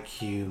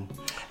like you.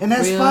 And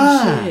that's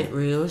fine.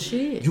 Real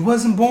shit. You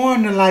wasn't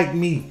born to like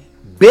me,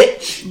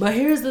 bitch. But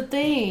here's the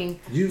thing.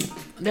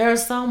 There are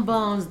some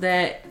bonds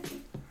that,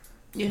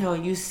 you know,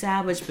 you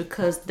salvage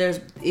because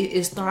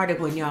it started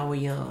when y'all were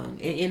young.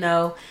 You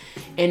know,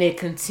 and it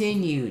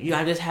continued.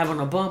 Y'all just having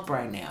a bump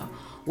right now.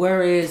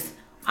 Whereas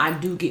I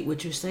do get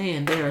what you're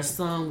saying. There are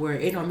some where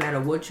it don't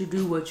matter what you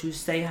do, what you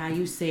say, how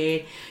you say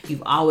it.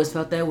 You've always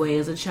felt that way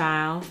as a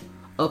child.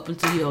 Up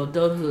until your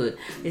adulthood,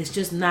 it's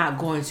just not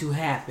going to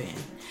happen,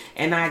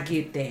 and I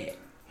get that.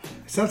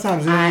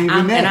 Sometimes it ain't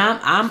even that.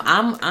 And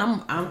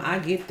I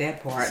get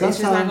that part. Sometimes,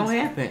 it's just not gonna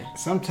happen.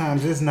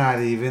 Sometimes it's not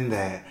even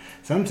that.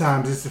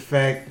 Sometimes it's the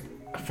fact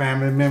a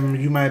family member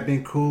you might have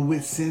been cool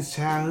with since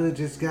childhood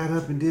just got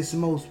up and did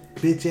some most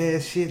bitch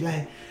ass shit,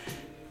 like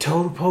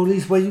told the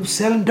police where you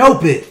selling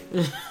dope at.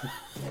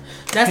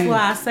 That's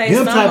why I say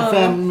them some type of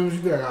family members,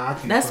 you be like, oh, I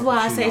can't. That's why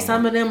I say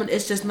some of them.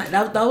 It's just not,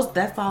 those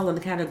that fall in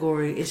the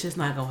category. It's just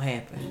not gonna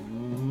happen.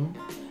 Mm-hmm.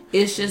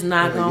 It's just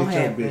not gonna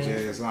happen. Get your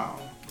bitch ass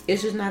on.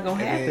 It's just not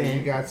gonna happen.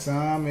 You got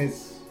some.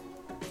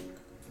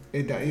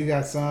 You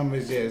got some.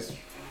 It's just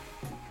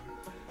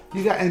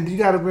you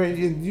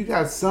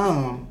got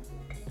some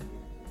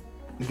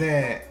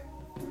that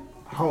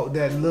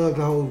love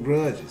to hold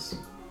grudges.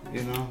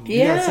 You know.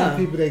 You got some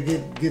people that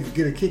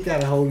get a kick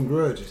out of holding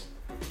grudges.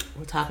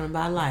 We're talking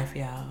about life,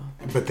 y'all.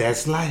 But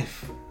that's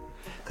life.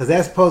 Because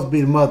that's supposed to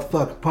be the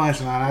motherfucking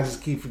punchline. I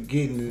just keep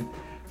forgetting to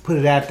put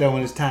it out there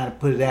when it's time to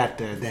put it out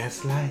there.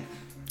 That's life.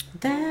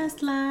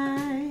 That's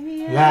life.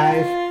 Yeah,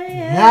 life.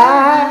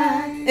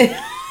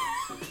 Yeah.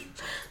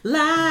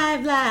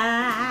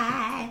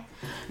 Life.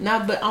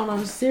 Now, but on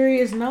a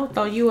serious note,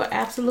 though, you are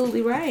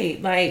absolutely right.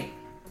 Like,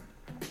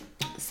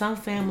 some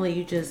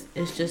family,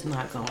 it's just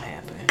not going to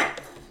happen.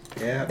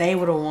 Yeah. They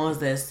were the ones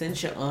that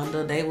sent you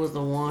under. They was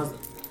the ones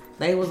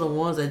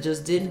that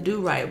just didn't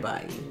do right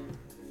by you.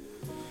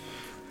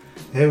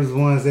 They was the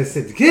ones that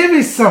said, give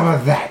me some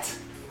of that.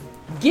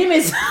 Give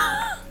me some.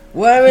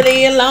 Worried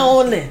and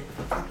lonely.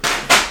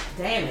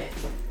 Damn it.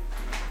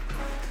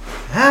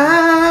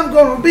 I'm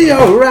going to be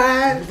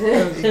alright.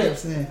 You kept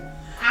saying.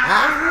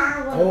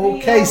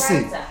 I'm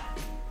Casey.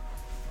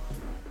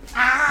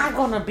 I'm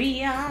going to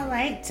be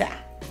alright.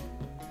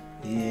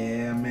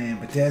 Yeah, man.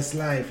 But that's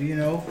life, you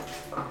know.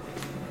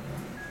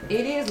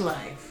 It is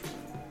life.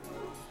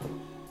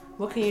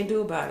 What can you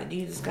do about it?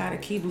 You just gotta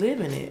keep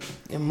living it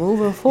and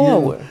moving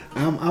forward.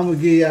 You know, I'm gonna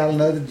give y'all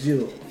another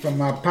jewel from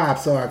my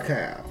Pop's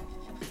archive.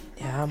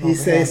 Yeah, he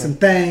said some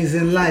things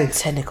in life.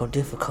 Technical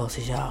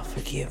difficulties, y'all.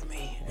 Forgive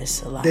me.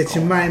 It's a lot that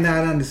you might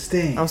not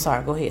understand. I'm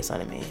sorry. Go ahead,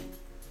 Sonny Man.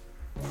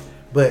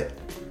 But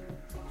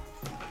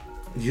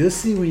you'll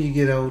see when you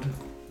get older.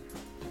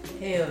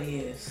 Hell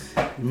yes.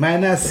 You might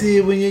not see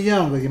it when you're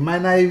younger. You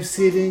might not even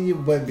see it in you,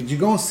 but you're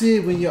gonna see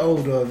it when you're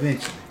older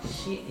eventually.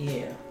 Shit,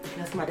 yeah.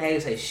 That's my dad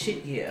used to say,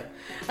 shit, yeah.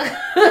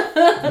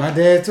 My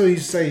dad too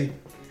used to say,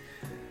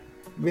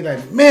 be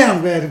like, man,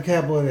 I'm glad the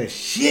cowboy that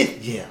shit,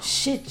 yeah.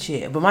 Shit,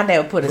 yeah. But my dad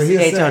would put a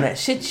CH on that.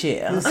 Shit,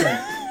 yeah. He'll say,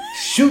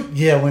 shoot,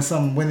 yeah, when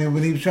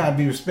he was trying to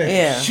be respectful.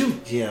 Yeah.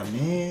 Shoot, yeah,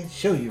 man.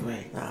 Show you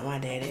right. Nah, my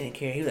dad didn't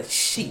care. He was like,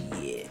 shit,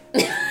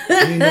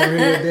 yeah. You never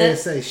heard your dad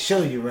say,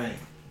 show you right.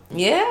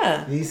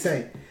 Yeah. He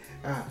say,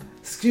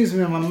 excuse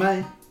me, my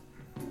man.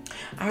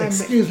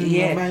 Excuse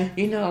me, my man.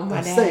 You know,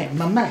 my dad. Say,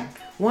 my man.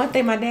 One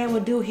thing my dad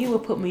would do, he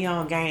would put me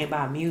on game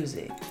about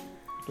music.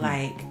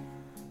 Like,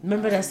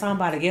 remember that song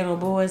by the Ghetto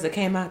Boys that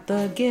came out?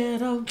 The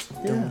Ghetto.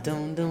 Yeah. Dum,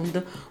 dum, dum,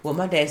 dum. Well,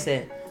 my dad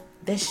said,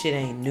 that shit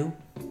ain't new.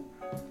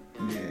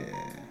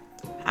 Yeah.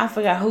 I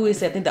forgot who he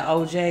said. I think the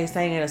OJ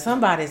sang it or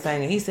somebody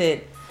sang it. He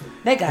said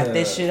they got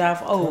that shit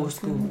off old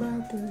school.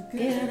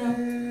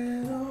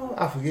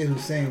 I forget who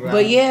sang it.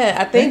 But yeah,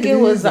 I think it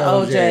was the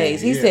OJs.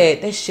 He yeah.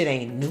 said that shit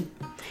ain't new.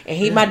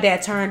 And my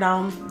dad turned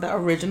on the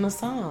original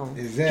song.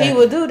 Exactly. He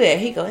would do that.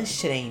 He go, that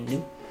shit ain't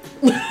new.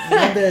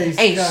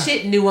 Ain't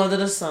shit new under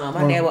the sun.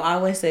 My dad would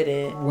always say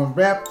that. When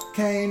rap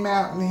came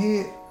out and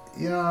hit,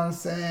 you know what I'm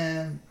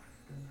saying?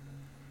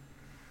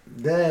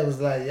 Dad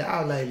was like,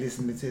 y'all like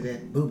listening to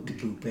that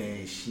boop-de-boop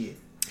ass shit.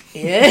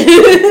 Yeah.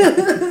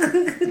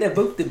 That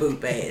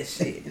boop-de-boop ass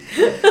shit.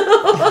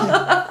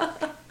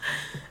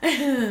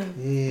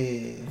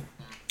 Yeah.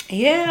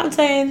 Yeah, I'm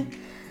saying,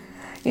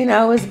 you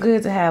know, it's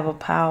good to have a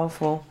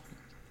powerful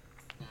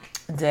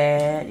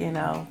dad, you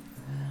know.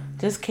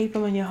 Just keep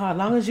him in your heart. As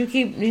long as you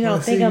keep, you know,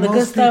 thinking of the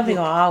good stuff, he's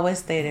going to always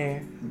stay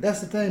there. That's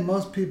the thing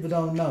most people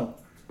don't know.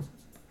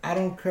 I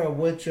don't care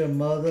what your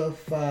mother or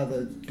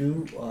father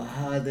do or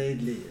how they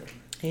live.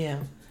 Yeah.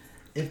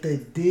 If they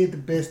did the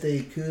best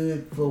they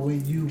could for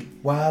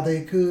while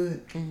they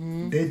could,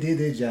 they did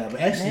their job.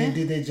 Actually, they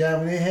did their job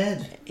when they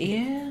had you.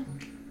 Yeah.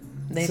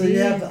 They so did. you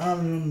have to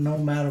honor them no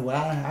matter what.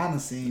 I done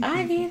seen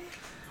people.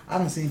 I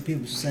done seen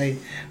people say,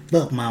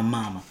 "Fuck my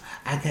mama.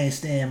 I can't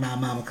stand my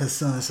mama because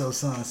so and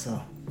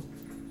so."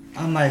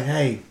 I'm like,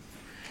 hey,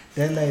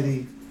 that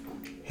lady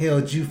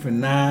held you for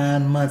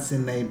 9 months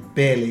in their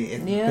belly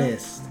at the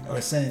best, or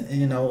saying,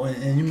 you know,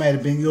 and you might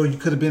have been, you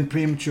could have been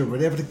premature,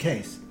 whatever the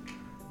case.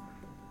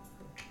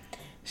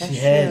 She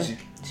had you.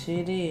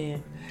 She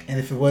did. And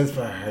if it was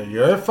for her,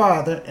 your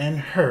father and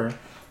her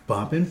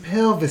bumping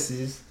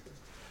pelvises,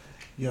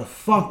 your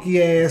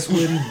funky ass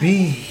wouldn't be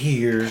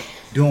here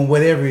doing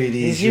whatever it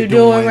is you're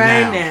doing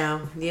right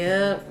now.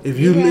 Yep. If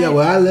you live,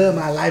 well, I love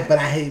my life, but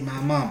I hate my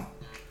mom.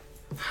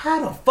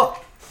 How the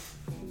fuck?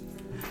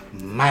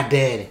 My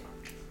daddy.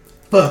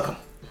 Fuck him.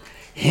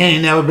 He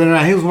ain't never been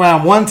around. He was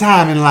around one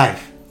time in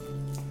life.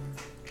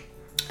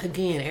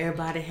 Again,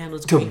 everybody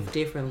handles grief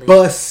differently.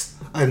 Bust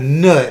a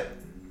nut.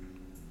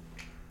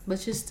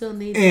 But you still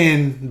need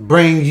and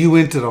bring you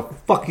into the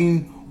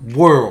fucking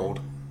world.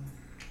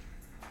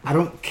 I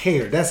don't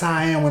care. That's how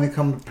I am when it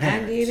comes to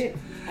parents. I get it.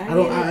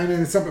 I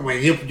mean, something well,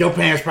 your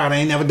parents probably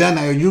ain't never done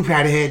that. Or you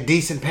probably had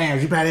decent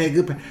parents. You probably had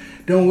good parents.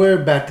 Don't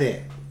worry about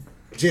that.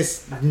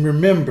 Just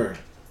remember,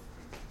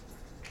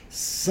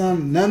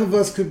 none of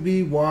us could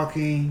be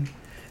walking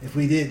if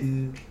we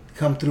didn't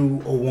come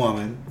through a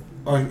woman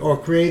or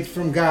create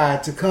from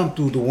God to come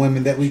through the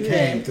women that we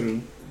came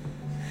through.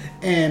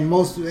 And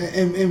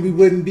and we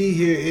wouldn't be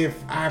here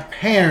if our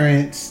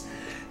parents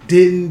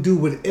didn't do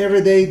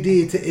whatever they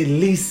did to at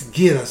least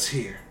get us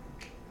here.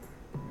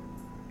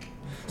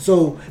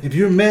 So if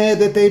you're mad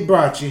that they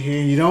brought you here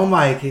and you don't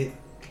like it,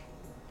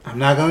 I'm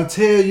not going to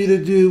tell you to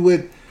do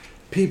what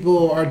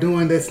people are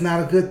doing that's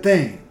not a good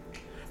thing.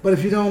 But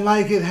if you don't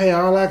like it, hey,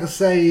 all I can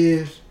say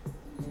is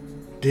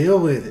deal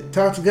with it.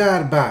 Talk to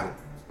God about it.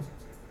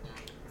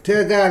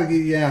 Tell God to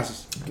give you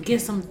answers.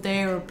 Get some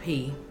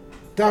therapy.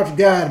 Talk to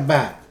God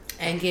about it.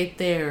 And get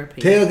therapy.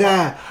 Tell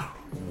God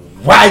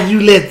why you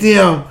let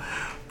them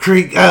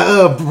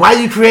why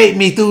you create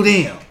me through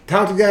them.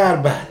 Talk to God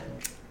about it.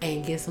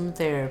 And get some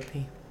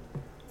therapy.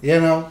 You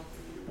know?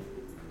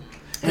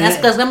 And that's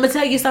because I'm going to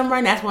tell you something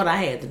right now. That's what I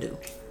had to do.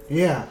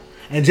 Yeah.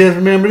 And just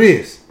remember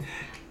this.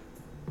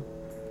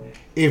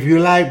 If you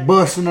like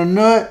busting a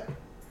nut,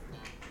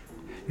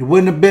 you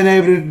wouldn't have been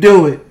able to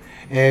do it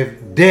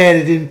if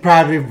daddy didn't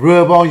probably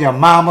rub on your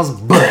mama's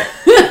butt.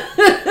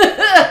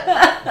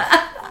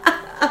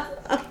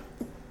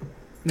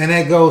 And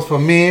that goes for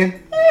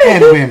men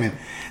and women.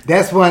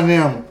 That's one of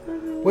them.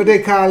 What they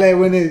call that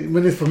when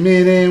it's for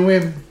men and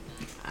women?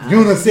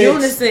 Unisex.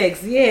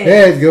 Unisex, yeah.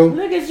 There you go.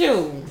 Look at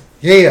you.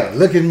 Yeah,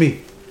 look at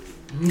me.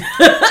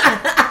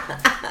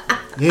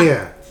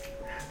 Yeah.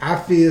 I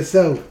feel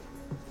so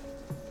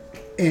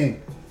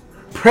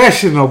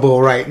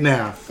impressionable right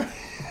now.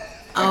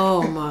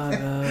 Oh my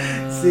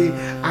God. See,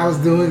 I was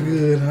doing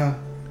good, huh?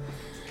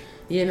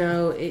 You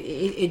know,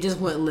 it just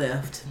went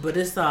left, but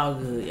it's all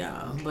good,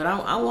 y'all. But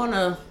I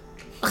wanna,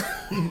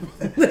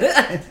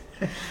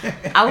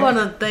 I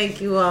wanna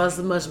thank you all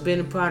so much for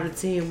being a part of the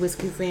Tea and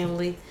Whiskey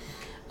family.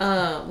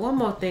 One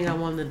more thing I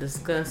want to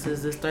discuss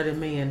is this $30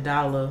 million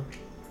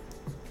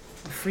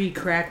free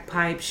crack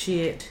pipe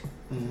shit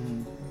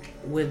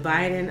with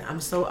Biden.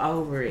 I'm so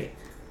over it.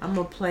 I'm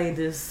gonna play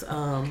this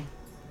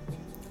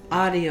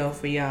audio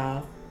for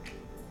y'all.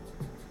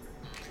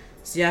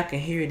 So y'all can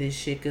hear this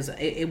shit because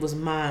it was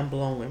mind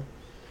blowing.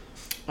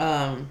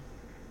 I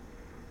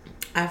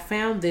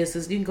found this.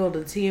 You can go to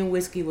the Tea and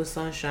Whiskey with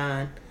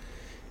Sunshine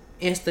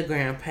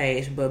Instagram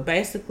page, but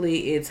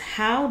basically it's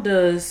how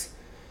does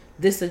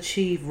this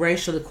achieve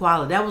racial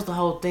equality? That was the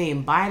whole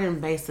thing.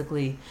 Biden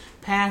basically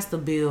passed the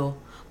bill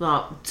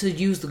to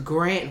use the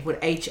grant with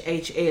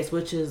HHS,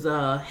 which is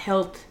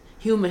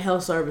Human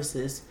Health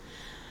Services,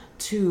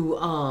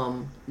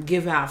 to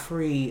give out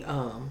free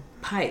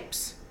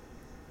pipes.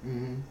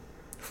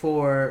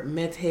 For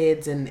meth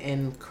heads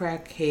and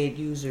crackhead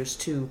users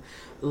to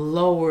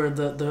lower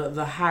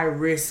the high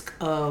risk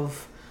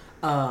of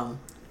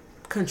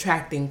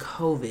contracting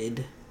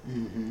COVID.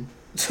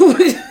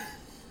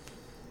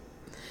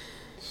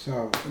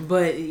 So,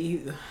 but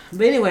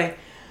anyway,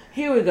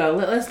 here we go.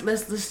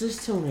 Let's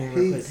just tune in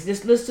real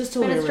quick. Let's just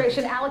tune in.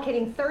 Administration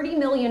allocating $30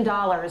 million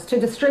to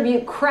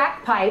distribute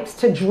crack pipes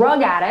to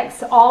drug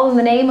addicts, all in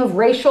the name of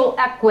racial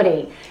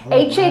equity.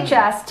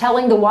 HHS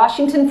telling the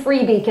Washington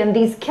Free Beacon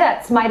these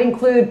kits might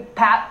include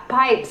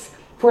pipes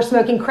for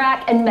smoking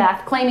crack and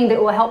meth, claiming that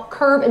it will help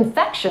curb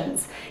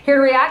infections. Here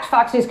to react,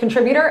 Fox News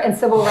contributor and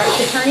civil rights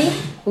attorney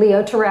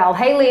Leo Terrell.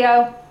 Hey,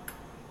 Leo.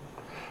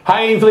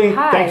 Hi, Ainsley.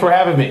 Hi. Thanks for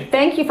having me.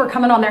 Thank you for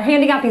coming on. They're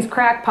handing out these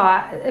crack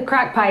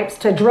pipes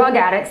to drug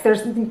addicts.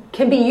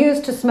 Can be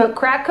used to smoke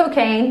crack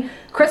cocaine,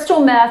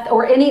 crystal meth,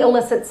 or any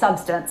illicit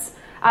substance.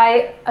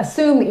 I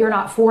assume that you're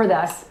not for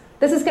this.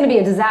 This is going to be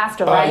a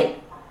disaster,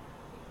 right?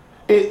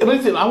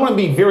 Listen, I want to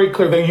be very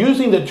clear. They're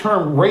using the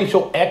term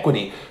racial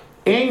equity.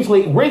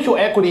 Ainsley, racial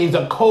equity is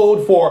a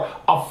code for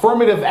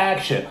affirmative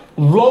action,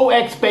 low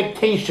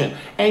expectation,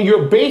 and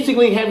you're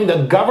basically having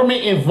the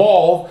government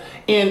involved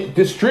in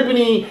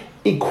distributing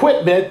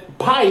equipment,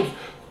 pipes,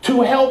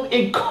 to help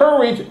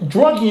encourage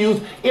drug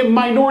use in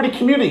minority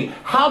community.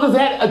 How does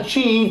that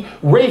achieve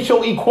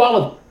racial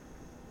equality?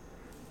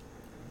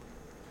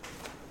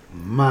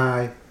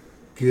 my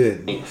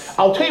goodness.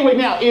 I'll tell you right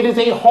now, it is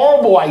a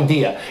horrible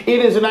idea. It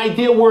is an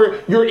idea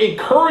where you're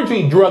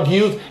encouraging drug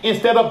use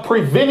instead of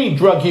preventing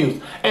drug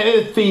use. And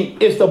it's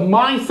the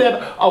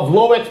mindset of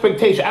low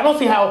expectation. I don't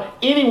see how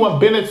anyone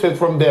benefits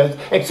from this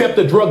except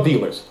the drug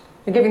dealers.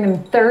 You're giving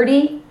them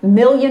 $30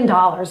 million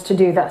to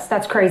do this.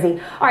 That's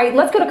crazy. All right,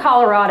 let's go to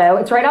Colorado.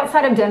 It's right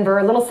outside of Denver,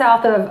 a little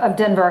south of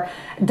Denver.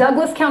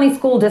 Douglas County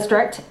School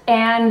District,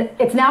 and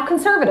it's now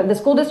conservative. The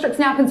school district's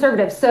now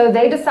conservative. So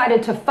they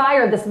decided to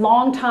fire this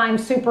longtime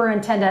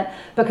superintendent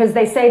because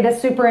they say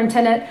this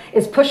superintendent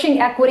is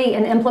pushing equity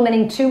and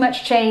implementing too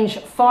much change,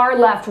 far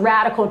left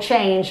radical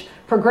change,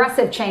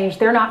 progressive change.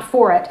 They're not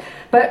for it.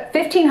 But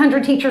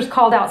 1,500 teachers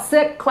called out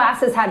sick.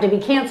 Classes had to be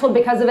canceled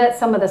because of it.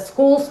 Some of the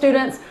school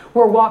students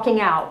were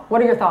walking out.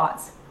 What are your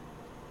thoughts?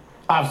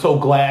 I'm so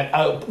glad.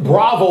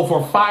 Bravo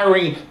for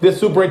firing this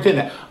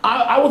superintendent.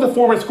 I was a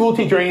former school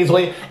teacher,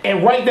 Ainsley,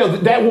 and right there,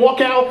 that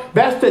walkout,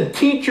 that's the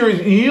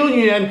teachers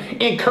union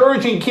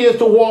encouraging kids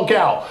to walk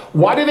out.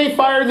 Why did they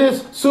fire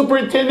this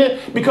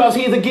superintendent? Because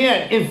he's,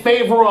 again, in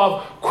favor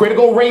of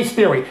critical race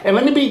theory. And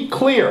let me be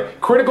clear,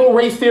 critical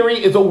race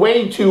theory is a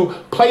way to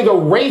play the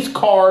race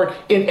card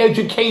in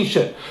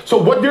education.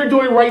 So what they're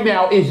doing right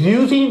now is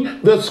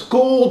using the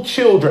school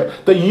children.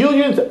 The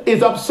union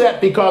is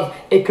upset because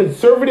a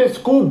conservative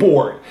school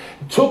board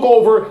took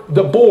over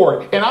the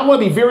board. And I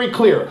want to be very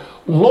clear.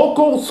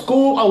 Local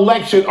school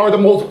elections are the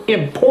most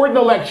important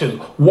elections.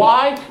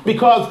 Why?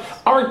 Because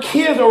our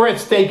kids are at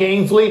stake,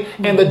 Ainsley,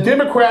 and the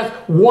Democrats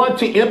want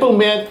to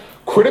implement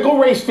critical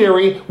race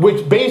theory,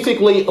 which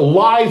basically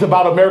lies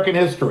about American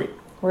history.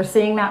 We're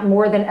seeing that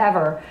more than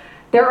ever.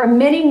 There are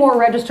many more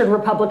registered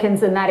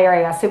Republicans in that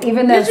area. So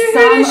even though some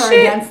are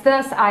against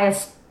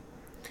this,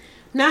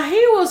 Now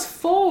he was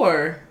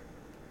for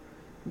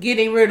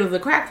getting rid of the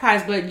crack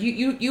pipes, but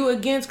you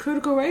against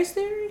critical race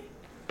theory?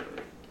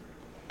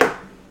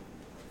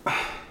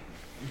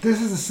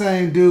 This is the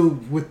same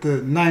dude with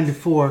the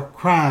 94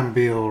 crime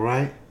bill,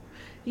 right?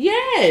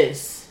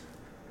 Yes.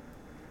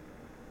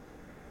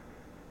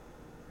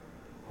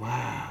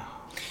 Wow.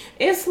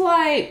 It's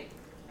like,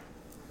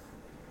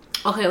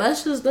 okay,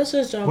 let's just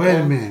jump Wait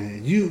on. a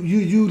minute.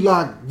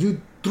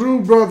 You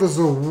threw brothers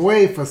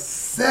away for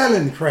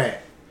selling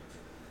crack.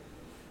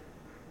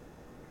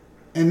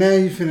 And now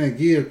you finna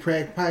give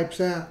crack pipes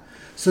out?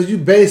 So you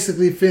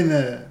basically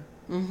finna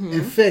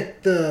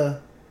infect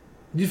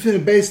you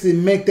finna basically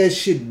make that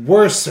shit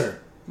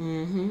worser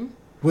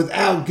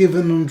without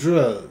giving them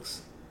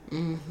drugs.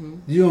 You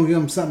gonna give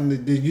them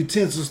something, the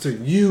utensils to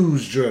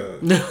use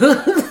drugs.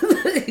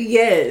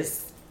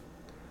 Yes.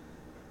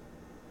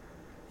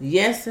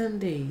 Yes,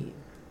 indeed.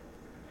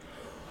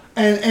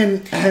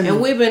 And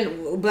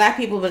black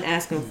people have been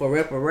asking for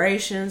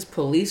reparations,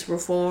 police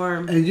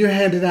reform. And you're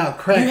handing out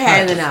crack pipes. You're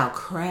handing out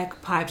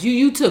crack pipes.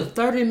 You took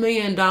 $30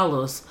 million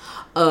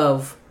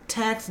of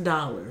tax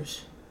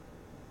dollars.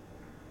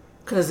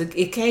 Because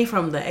it came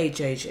from the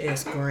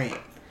HHS grant.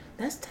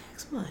 That's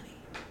tax money.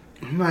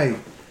 Right.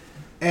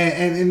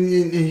 And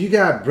you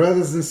got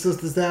brothers and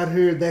sisters out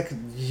here that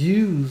could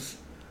use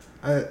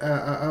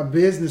a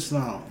business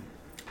loan.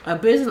 A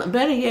business,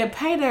 better yet,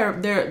 pay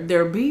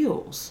their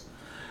bills.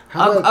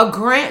 A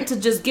grant to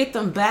just get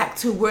them back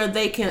to where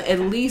they can at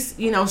least,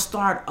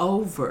 start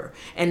over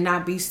and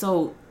not be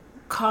so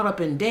caught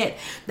up in debt.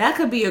 That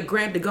could be a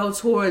grant to go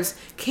towards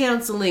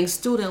canceling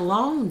student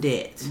loan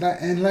debt.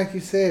 And like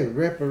you said,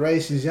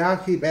 reparations. Y'all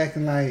keep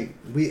acting like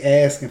we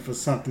asking for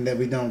something that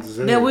we don't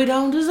deserve.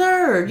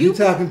 You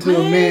talking to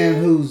a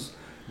man whose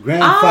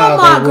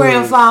grandfather all my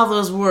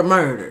grandfathers were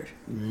murdered.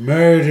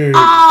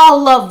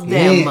 All of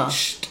them.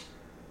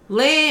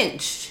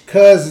 Lynched.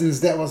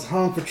 Cousins that was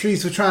hung for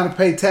trees for trying to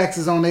pay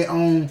taxes on their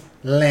own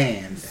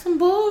land. Some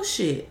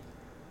bullshit.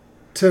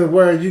 To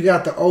where you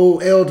got the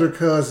old elder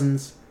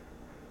cousins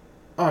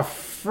are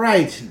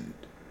frightened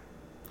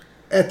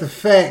at the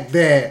fact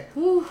that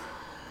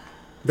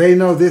they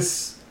know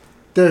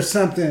there's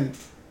something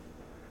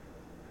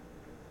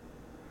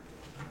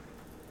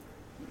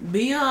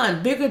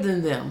beyond, bigger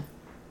than them.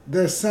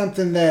 There's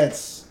something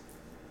that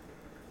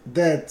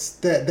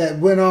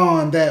went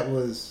on that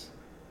was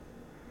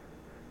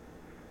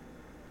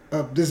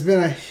there's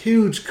been a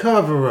huge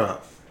cover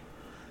up.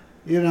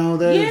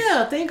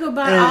 Think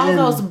about all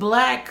those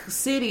black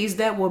cities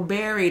that were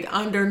buried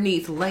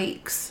underneath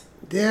lakes.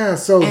 Yeah,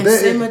 so and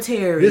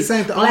cemeteries. This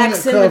ain't the black only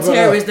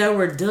cemeteries that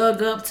were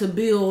dug up to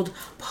build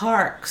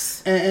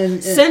parks.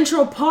 And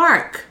Central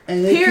Park.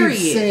 And they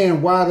keep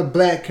saying why the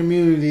black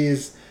community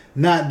is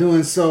not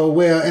doing so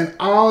well, and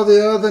all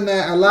the other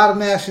a lot of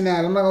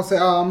nationalities. I'm not gonna say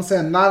all. I'm gonna say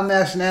a lot of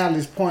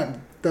nationalities point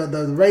the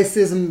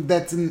racism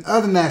that's in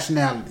other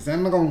nationalities.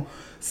 I'm not gonna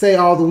say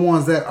all the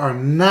ones that are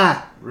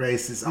not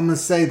racist. I'm gonna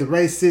say the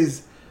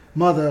racist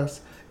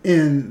mothers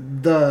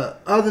in the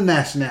other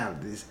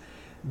nationalities.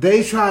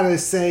 They try to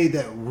say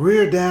that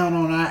we're down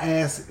on our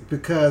ass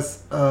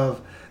because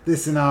of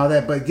this and all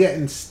that, but yet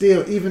and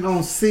still, even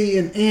on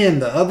CNN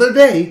the other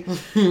day,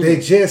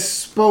 they just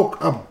spoke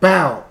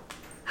about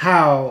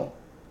how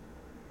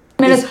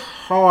it's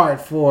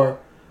hard for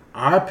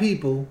our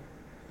people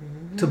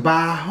to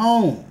buy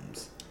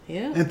homes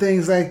and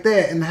things like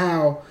that, and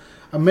how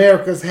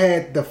America's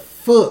had their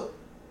foot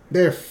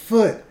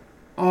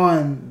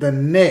on the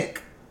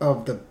neck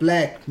of the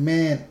black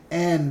man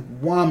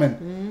and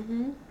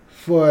woman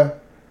for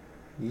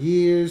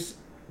years,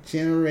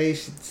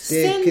 generations,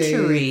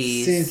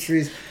 decades,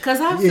 centuries. Because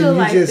I feel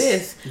like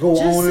this. Go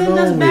just on send and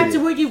us on back with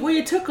to it. where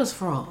you took us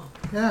from.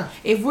 Yeah.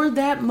 If we're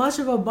that much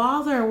of a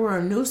bother and we're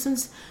a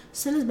nuisance,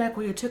 send us back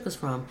where you took us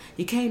from.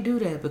 You can't do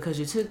that because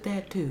you took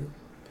that too.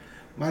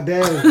 My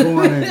dad was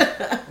born in.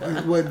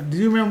 Do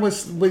you remember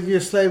what year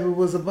slavery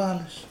was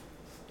abolished?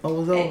 Or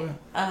was over?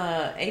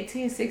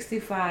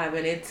 1865,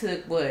 and it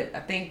took I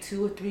think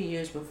 2 or 3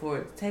 years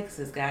before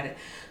Texas got it.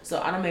 So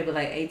I don't know, maybe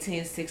like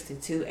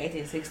 1862,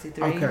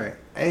 1863. Okay,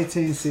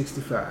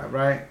 1865,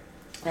 right?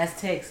 That's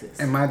Texas.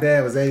 And my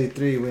dad was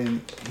 83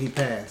 when he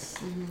passed.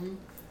 Mm-hmm.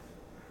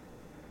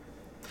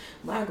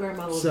 My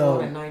grandmother was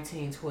born in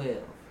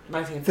 1912,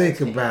 1913.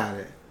 Think about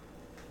it.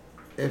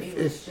 It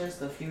was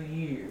just a few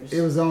years. It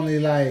was only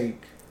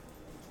like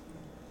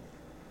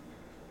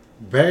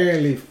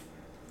barely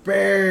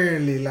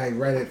like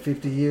right at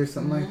 50 years,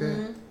 something like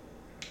that.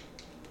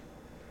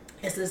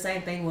 It's the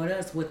same thing with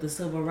us with the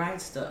civil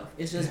rights stuff.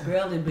 It's just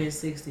barely been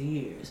 60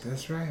 years.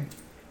 That's right.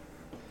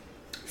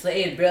 So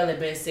it's barely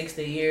been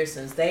 60 years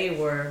since they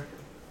were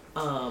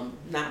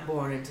not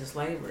born into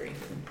slavery.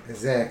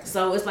 Exactly.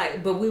 So it's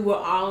like, but we were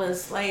all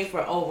enslaved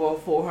for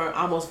over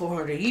almost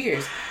 400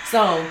 years.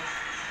 So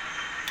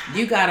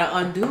you gotta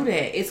undo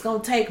that. It's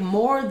gonna take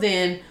more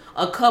than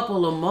a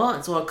couple of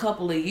months or a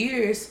couple of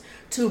years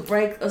to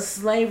break a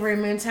slavery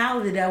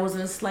mentality that was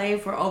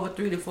enslaved for over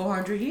 300 to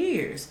 400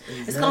 years.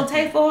 Exactly. It's gonna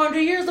take 400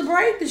 years to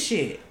break the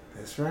shit.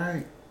 That's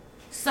right.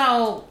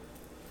 So,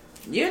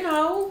 I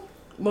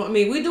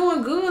mean, we're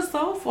doing good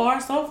so far.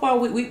 So far,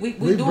 we're doing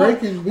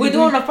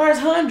the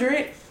first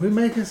 100. We're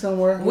making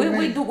somewhere.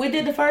 We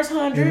did the first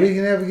 100. If we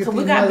can never get so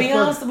we got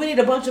Beyonce. We need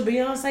a bunch of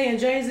Beyonce and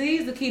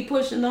Jay-Z's to keep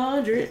pushing the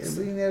hundreds. If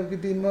we can never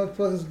get these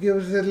motherfuckers to give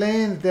us the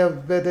land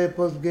that they're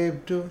supposed to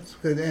give to us,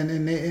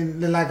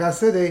 and like I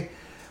said, they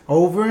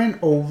over and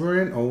over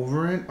and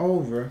over and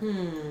over,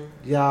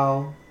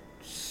 y'all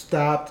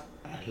stopped,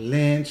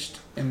 lynched,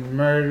 and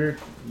murdered,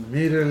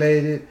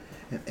 mutilated,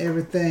 and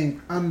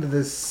everything under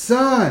the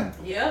sun.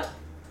 Yep.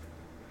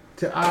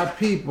 To our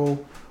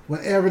people,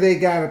 whenever they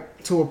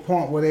got to a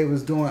point where they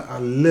was doing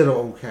a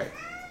little okay.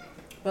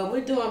 But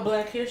we're doing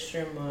Black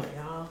History Month,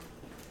 y'all.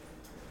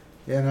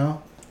 You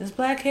know? It's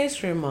Black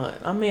History Month.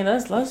 I mean,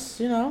 let's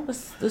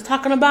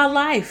talking about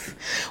life.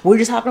 We're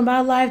just talking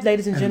about life,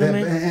 ladies and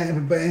gentlemen.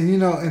 And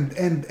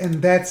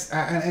that's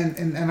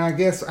and I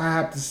guess I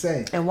have to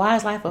say. And why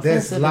is life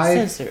offensive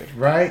and censored?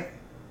 Right?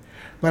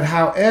 But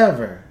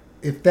however,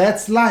 if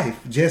that's life,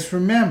 just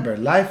remember,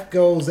 life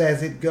goes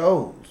as it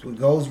goes. What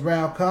goes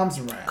around comes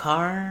around.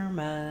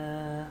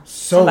 Karma.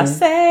 So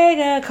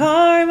Sega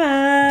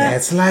karma.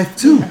 That's life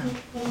too.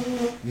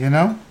 You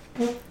know?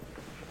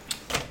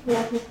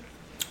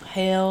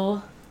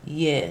 Hell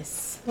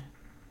yes.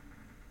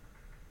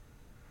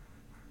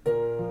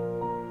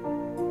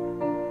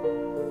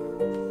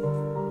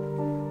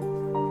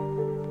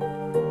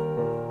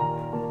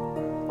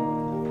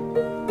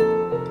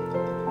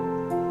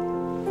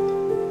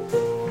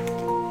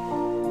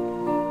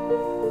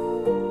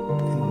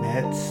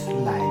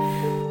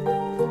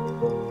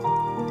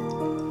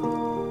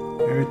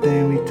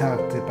 Everything we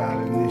talked about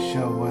in this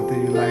show, whether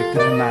you liked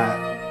it or not,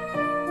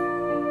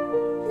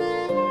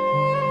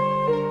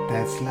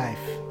 that's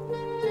life.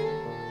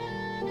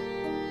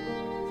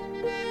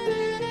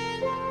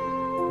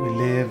 We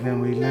live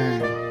and we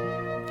learn.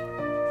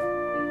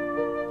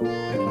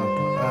 We're going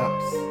through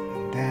ups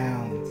and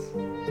downs.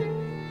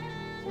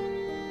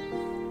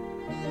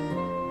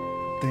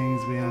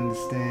 Things we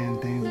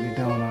understand, things we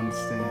don't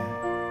understand.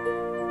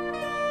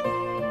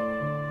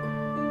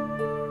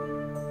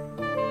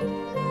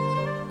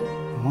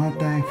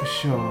 thing for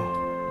sure.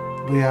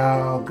 We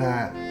all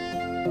got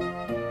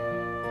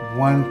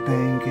one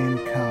thing in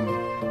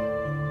common,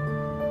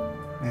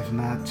 if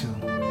not two.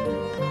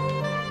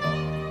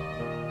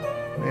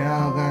 We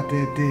all got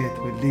that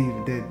debt with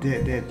leaving that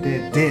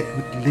debt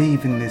with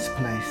leaving this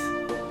place.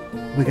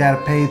 We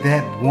gotta pay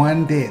that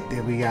one debt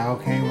that we all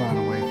can't run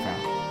away from.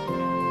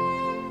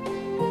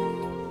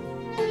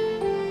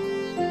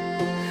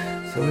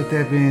 So with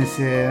that being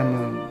said, I'm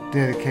gonna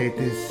dedicate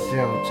this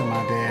show to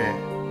my dad.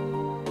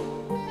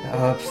 The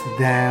ups, the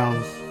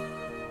downs,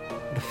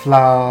 the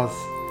flaws,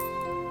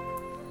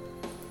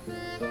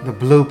 the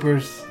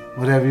bloopers,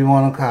 whatever you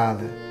want to call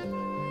it.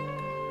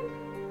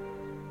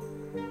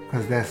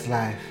 Because that's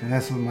life. And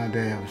that's what my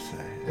dad would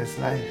say. That's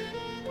life.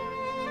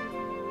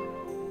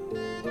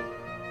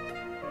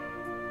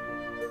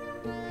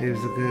 He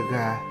was a good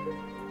guy.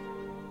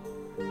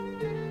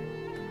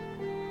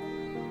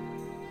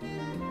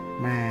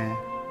 Man,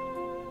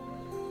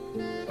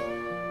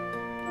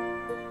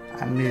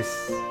 I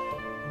miss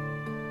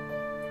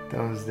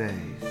those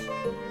days.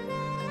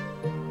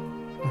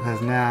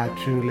 Because now I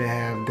truly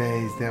have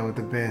days that were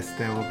the best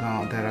that are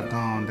gone,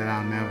 that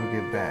I'll never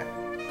get back.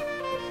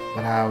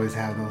 But I always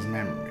have those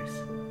memories.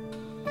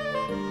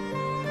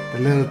 The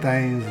little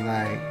things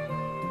like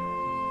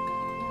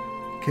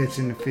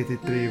catching the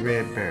 53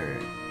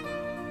 Redbird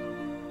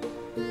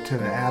to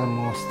the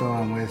Alamo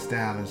store in West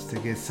Dallas to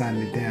get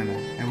Sunday dinner,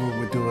 and we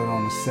would do it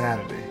on a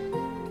Saturday.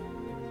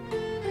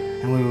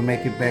 And we would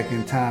make it back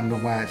in time to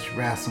watch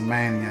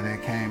WrestleMania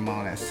that came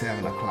on at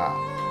 7 o'clock.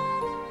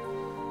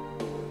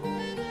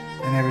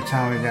 And every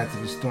time we got to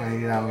the store,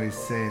 he'd always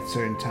say at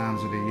certain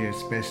times of the year,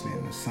 especially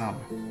in the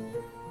summer,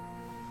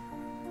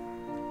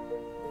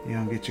 you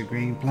don't get your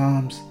green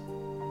plums?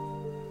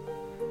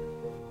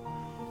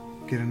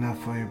 Get enough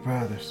for your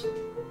brothers.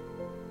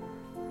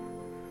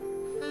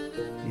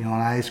 You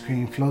on ice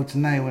cream float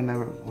tonight when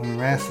the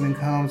wrestling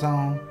comes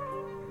on?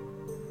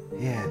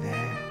 Yeah,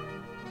 Dad.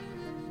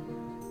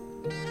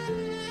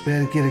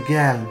 Better get a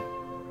gallon.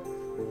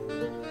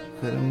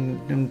 Cause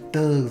them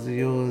thugs of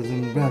yours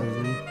and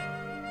brothers,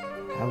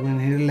 I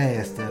wouldn't hear the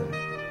last of it.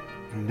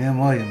 From them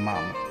or your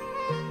mama.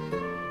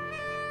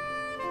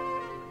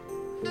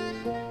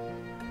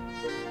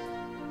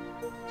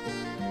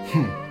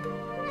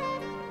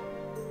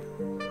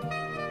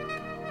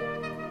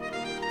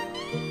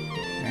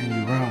 Ain't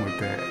nothing wrong with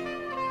that.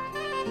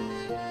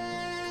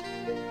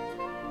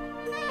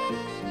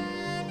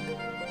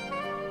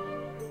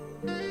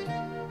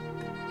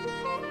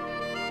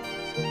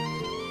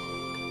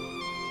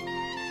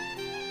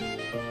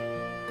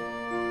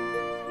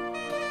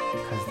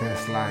 Cause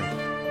that's life.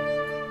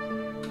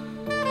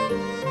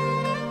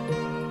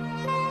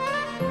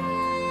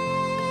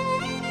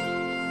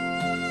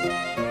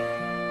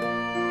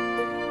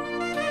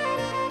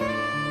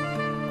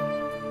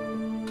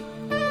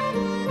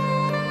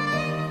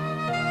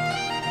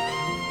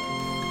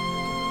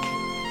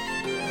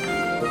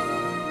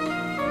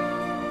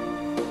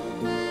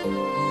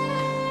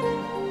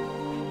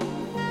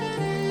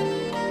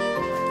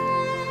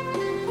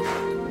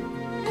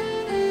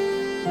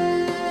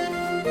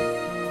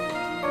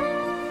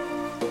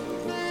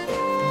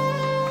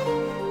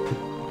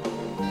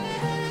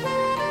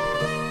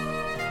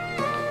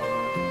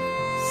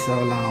 So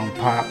long,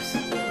 Pops. See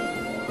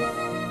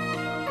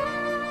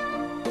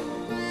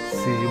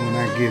you when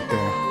I get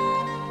there.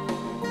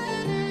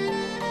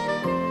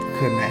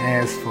 Couldn't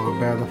have asked for a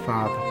better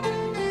father.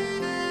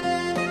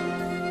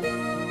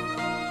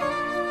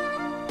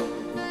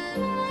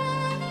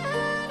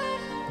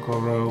 Go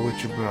roll with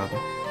your brother.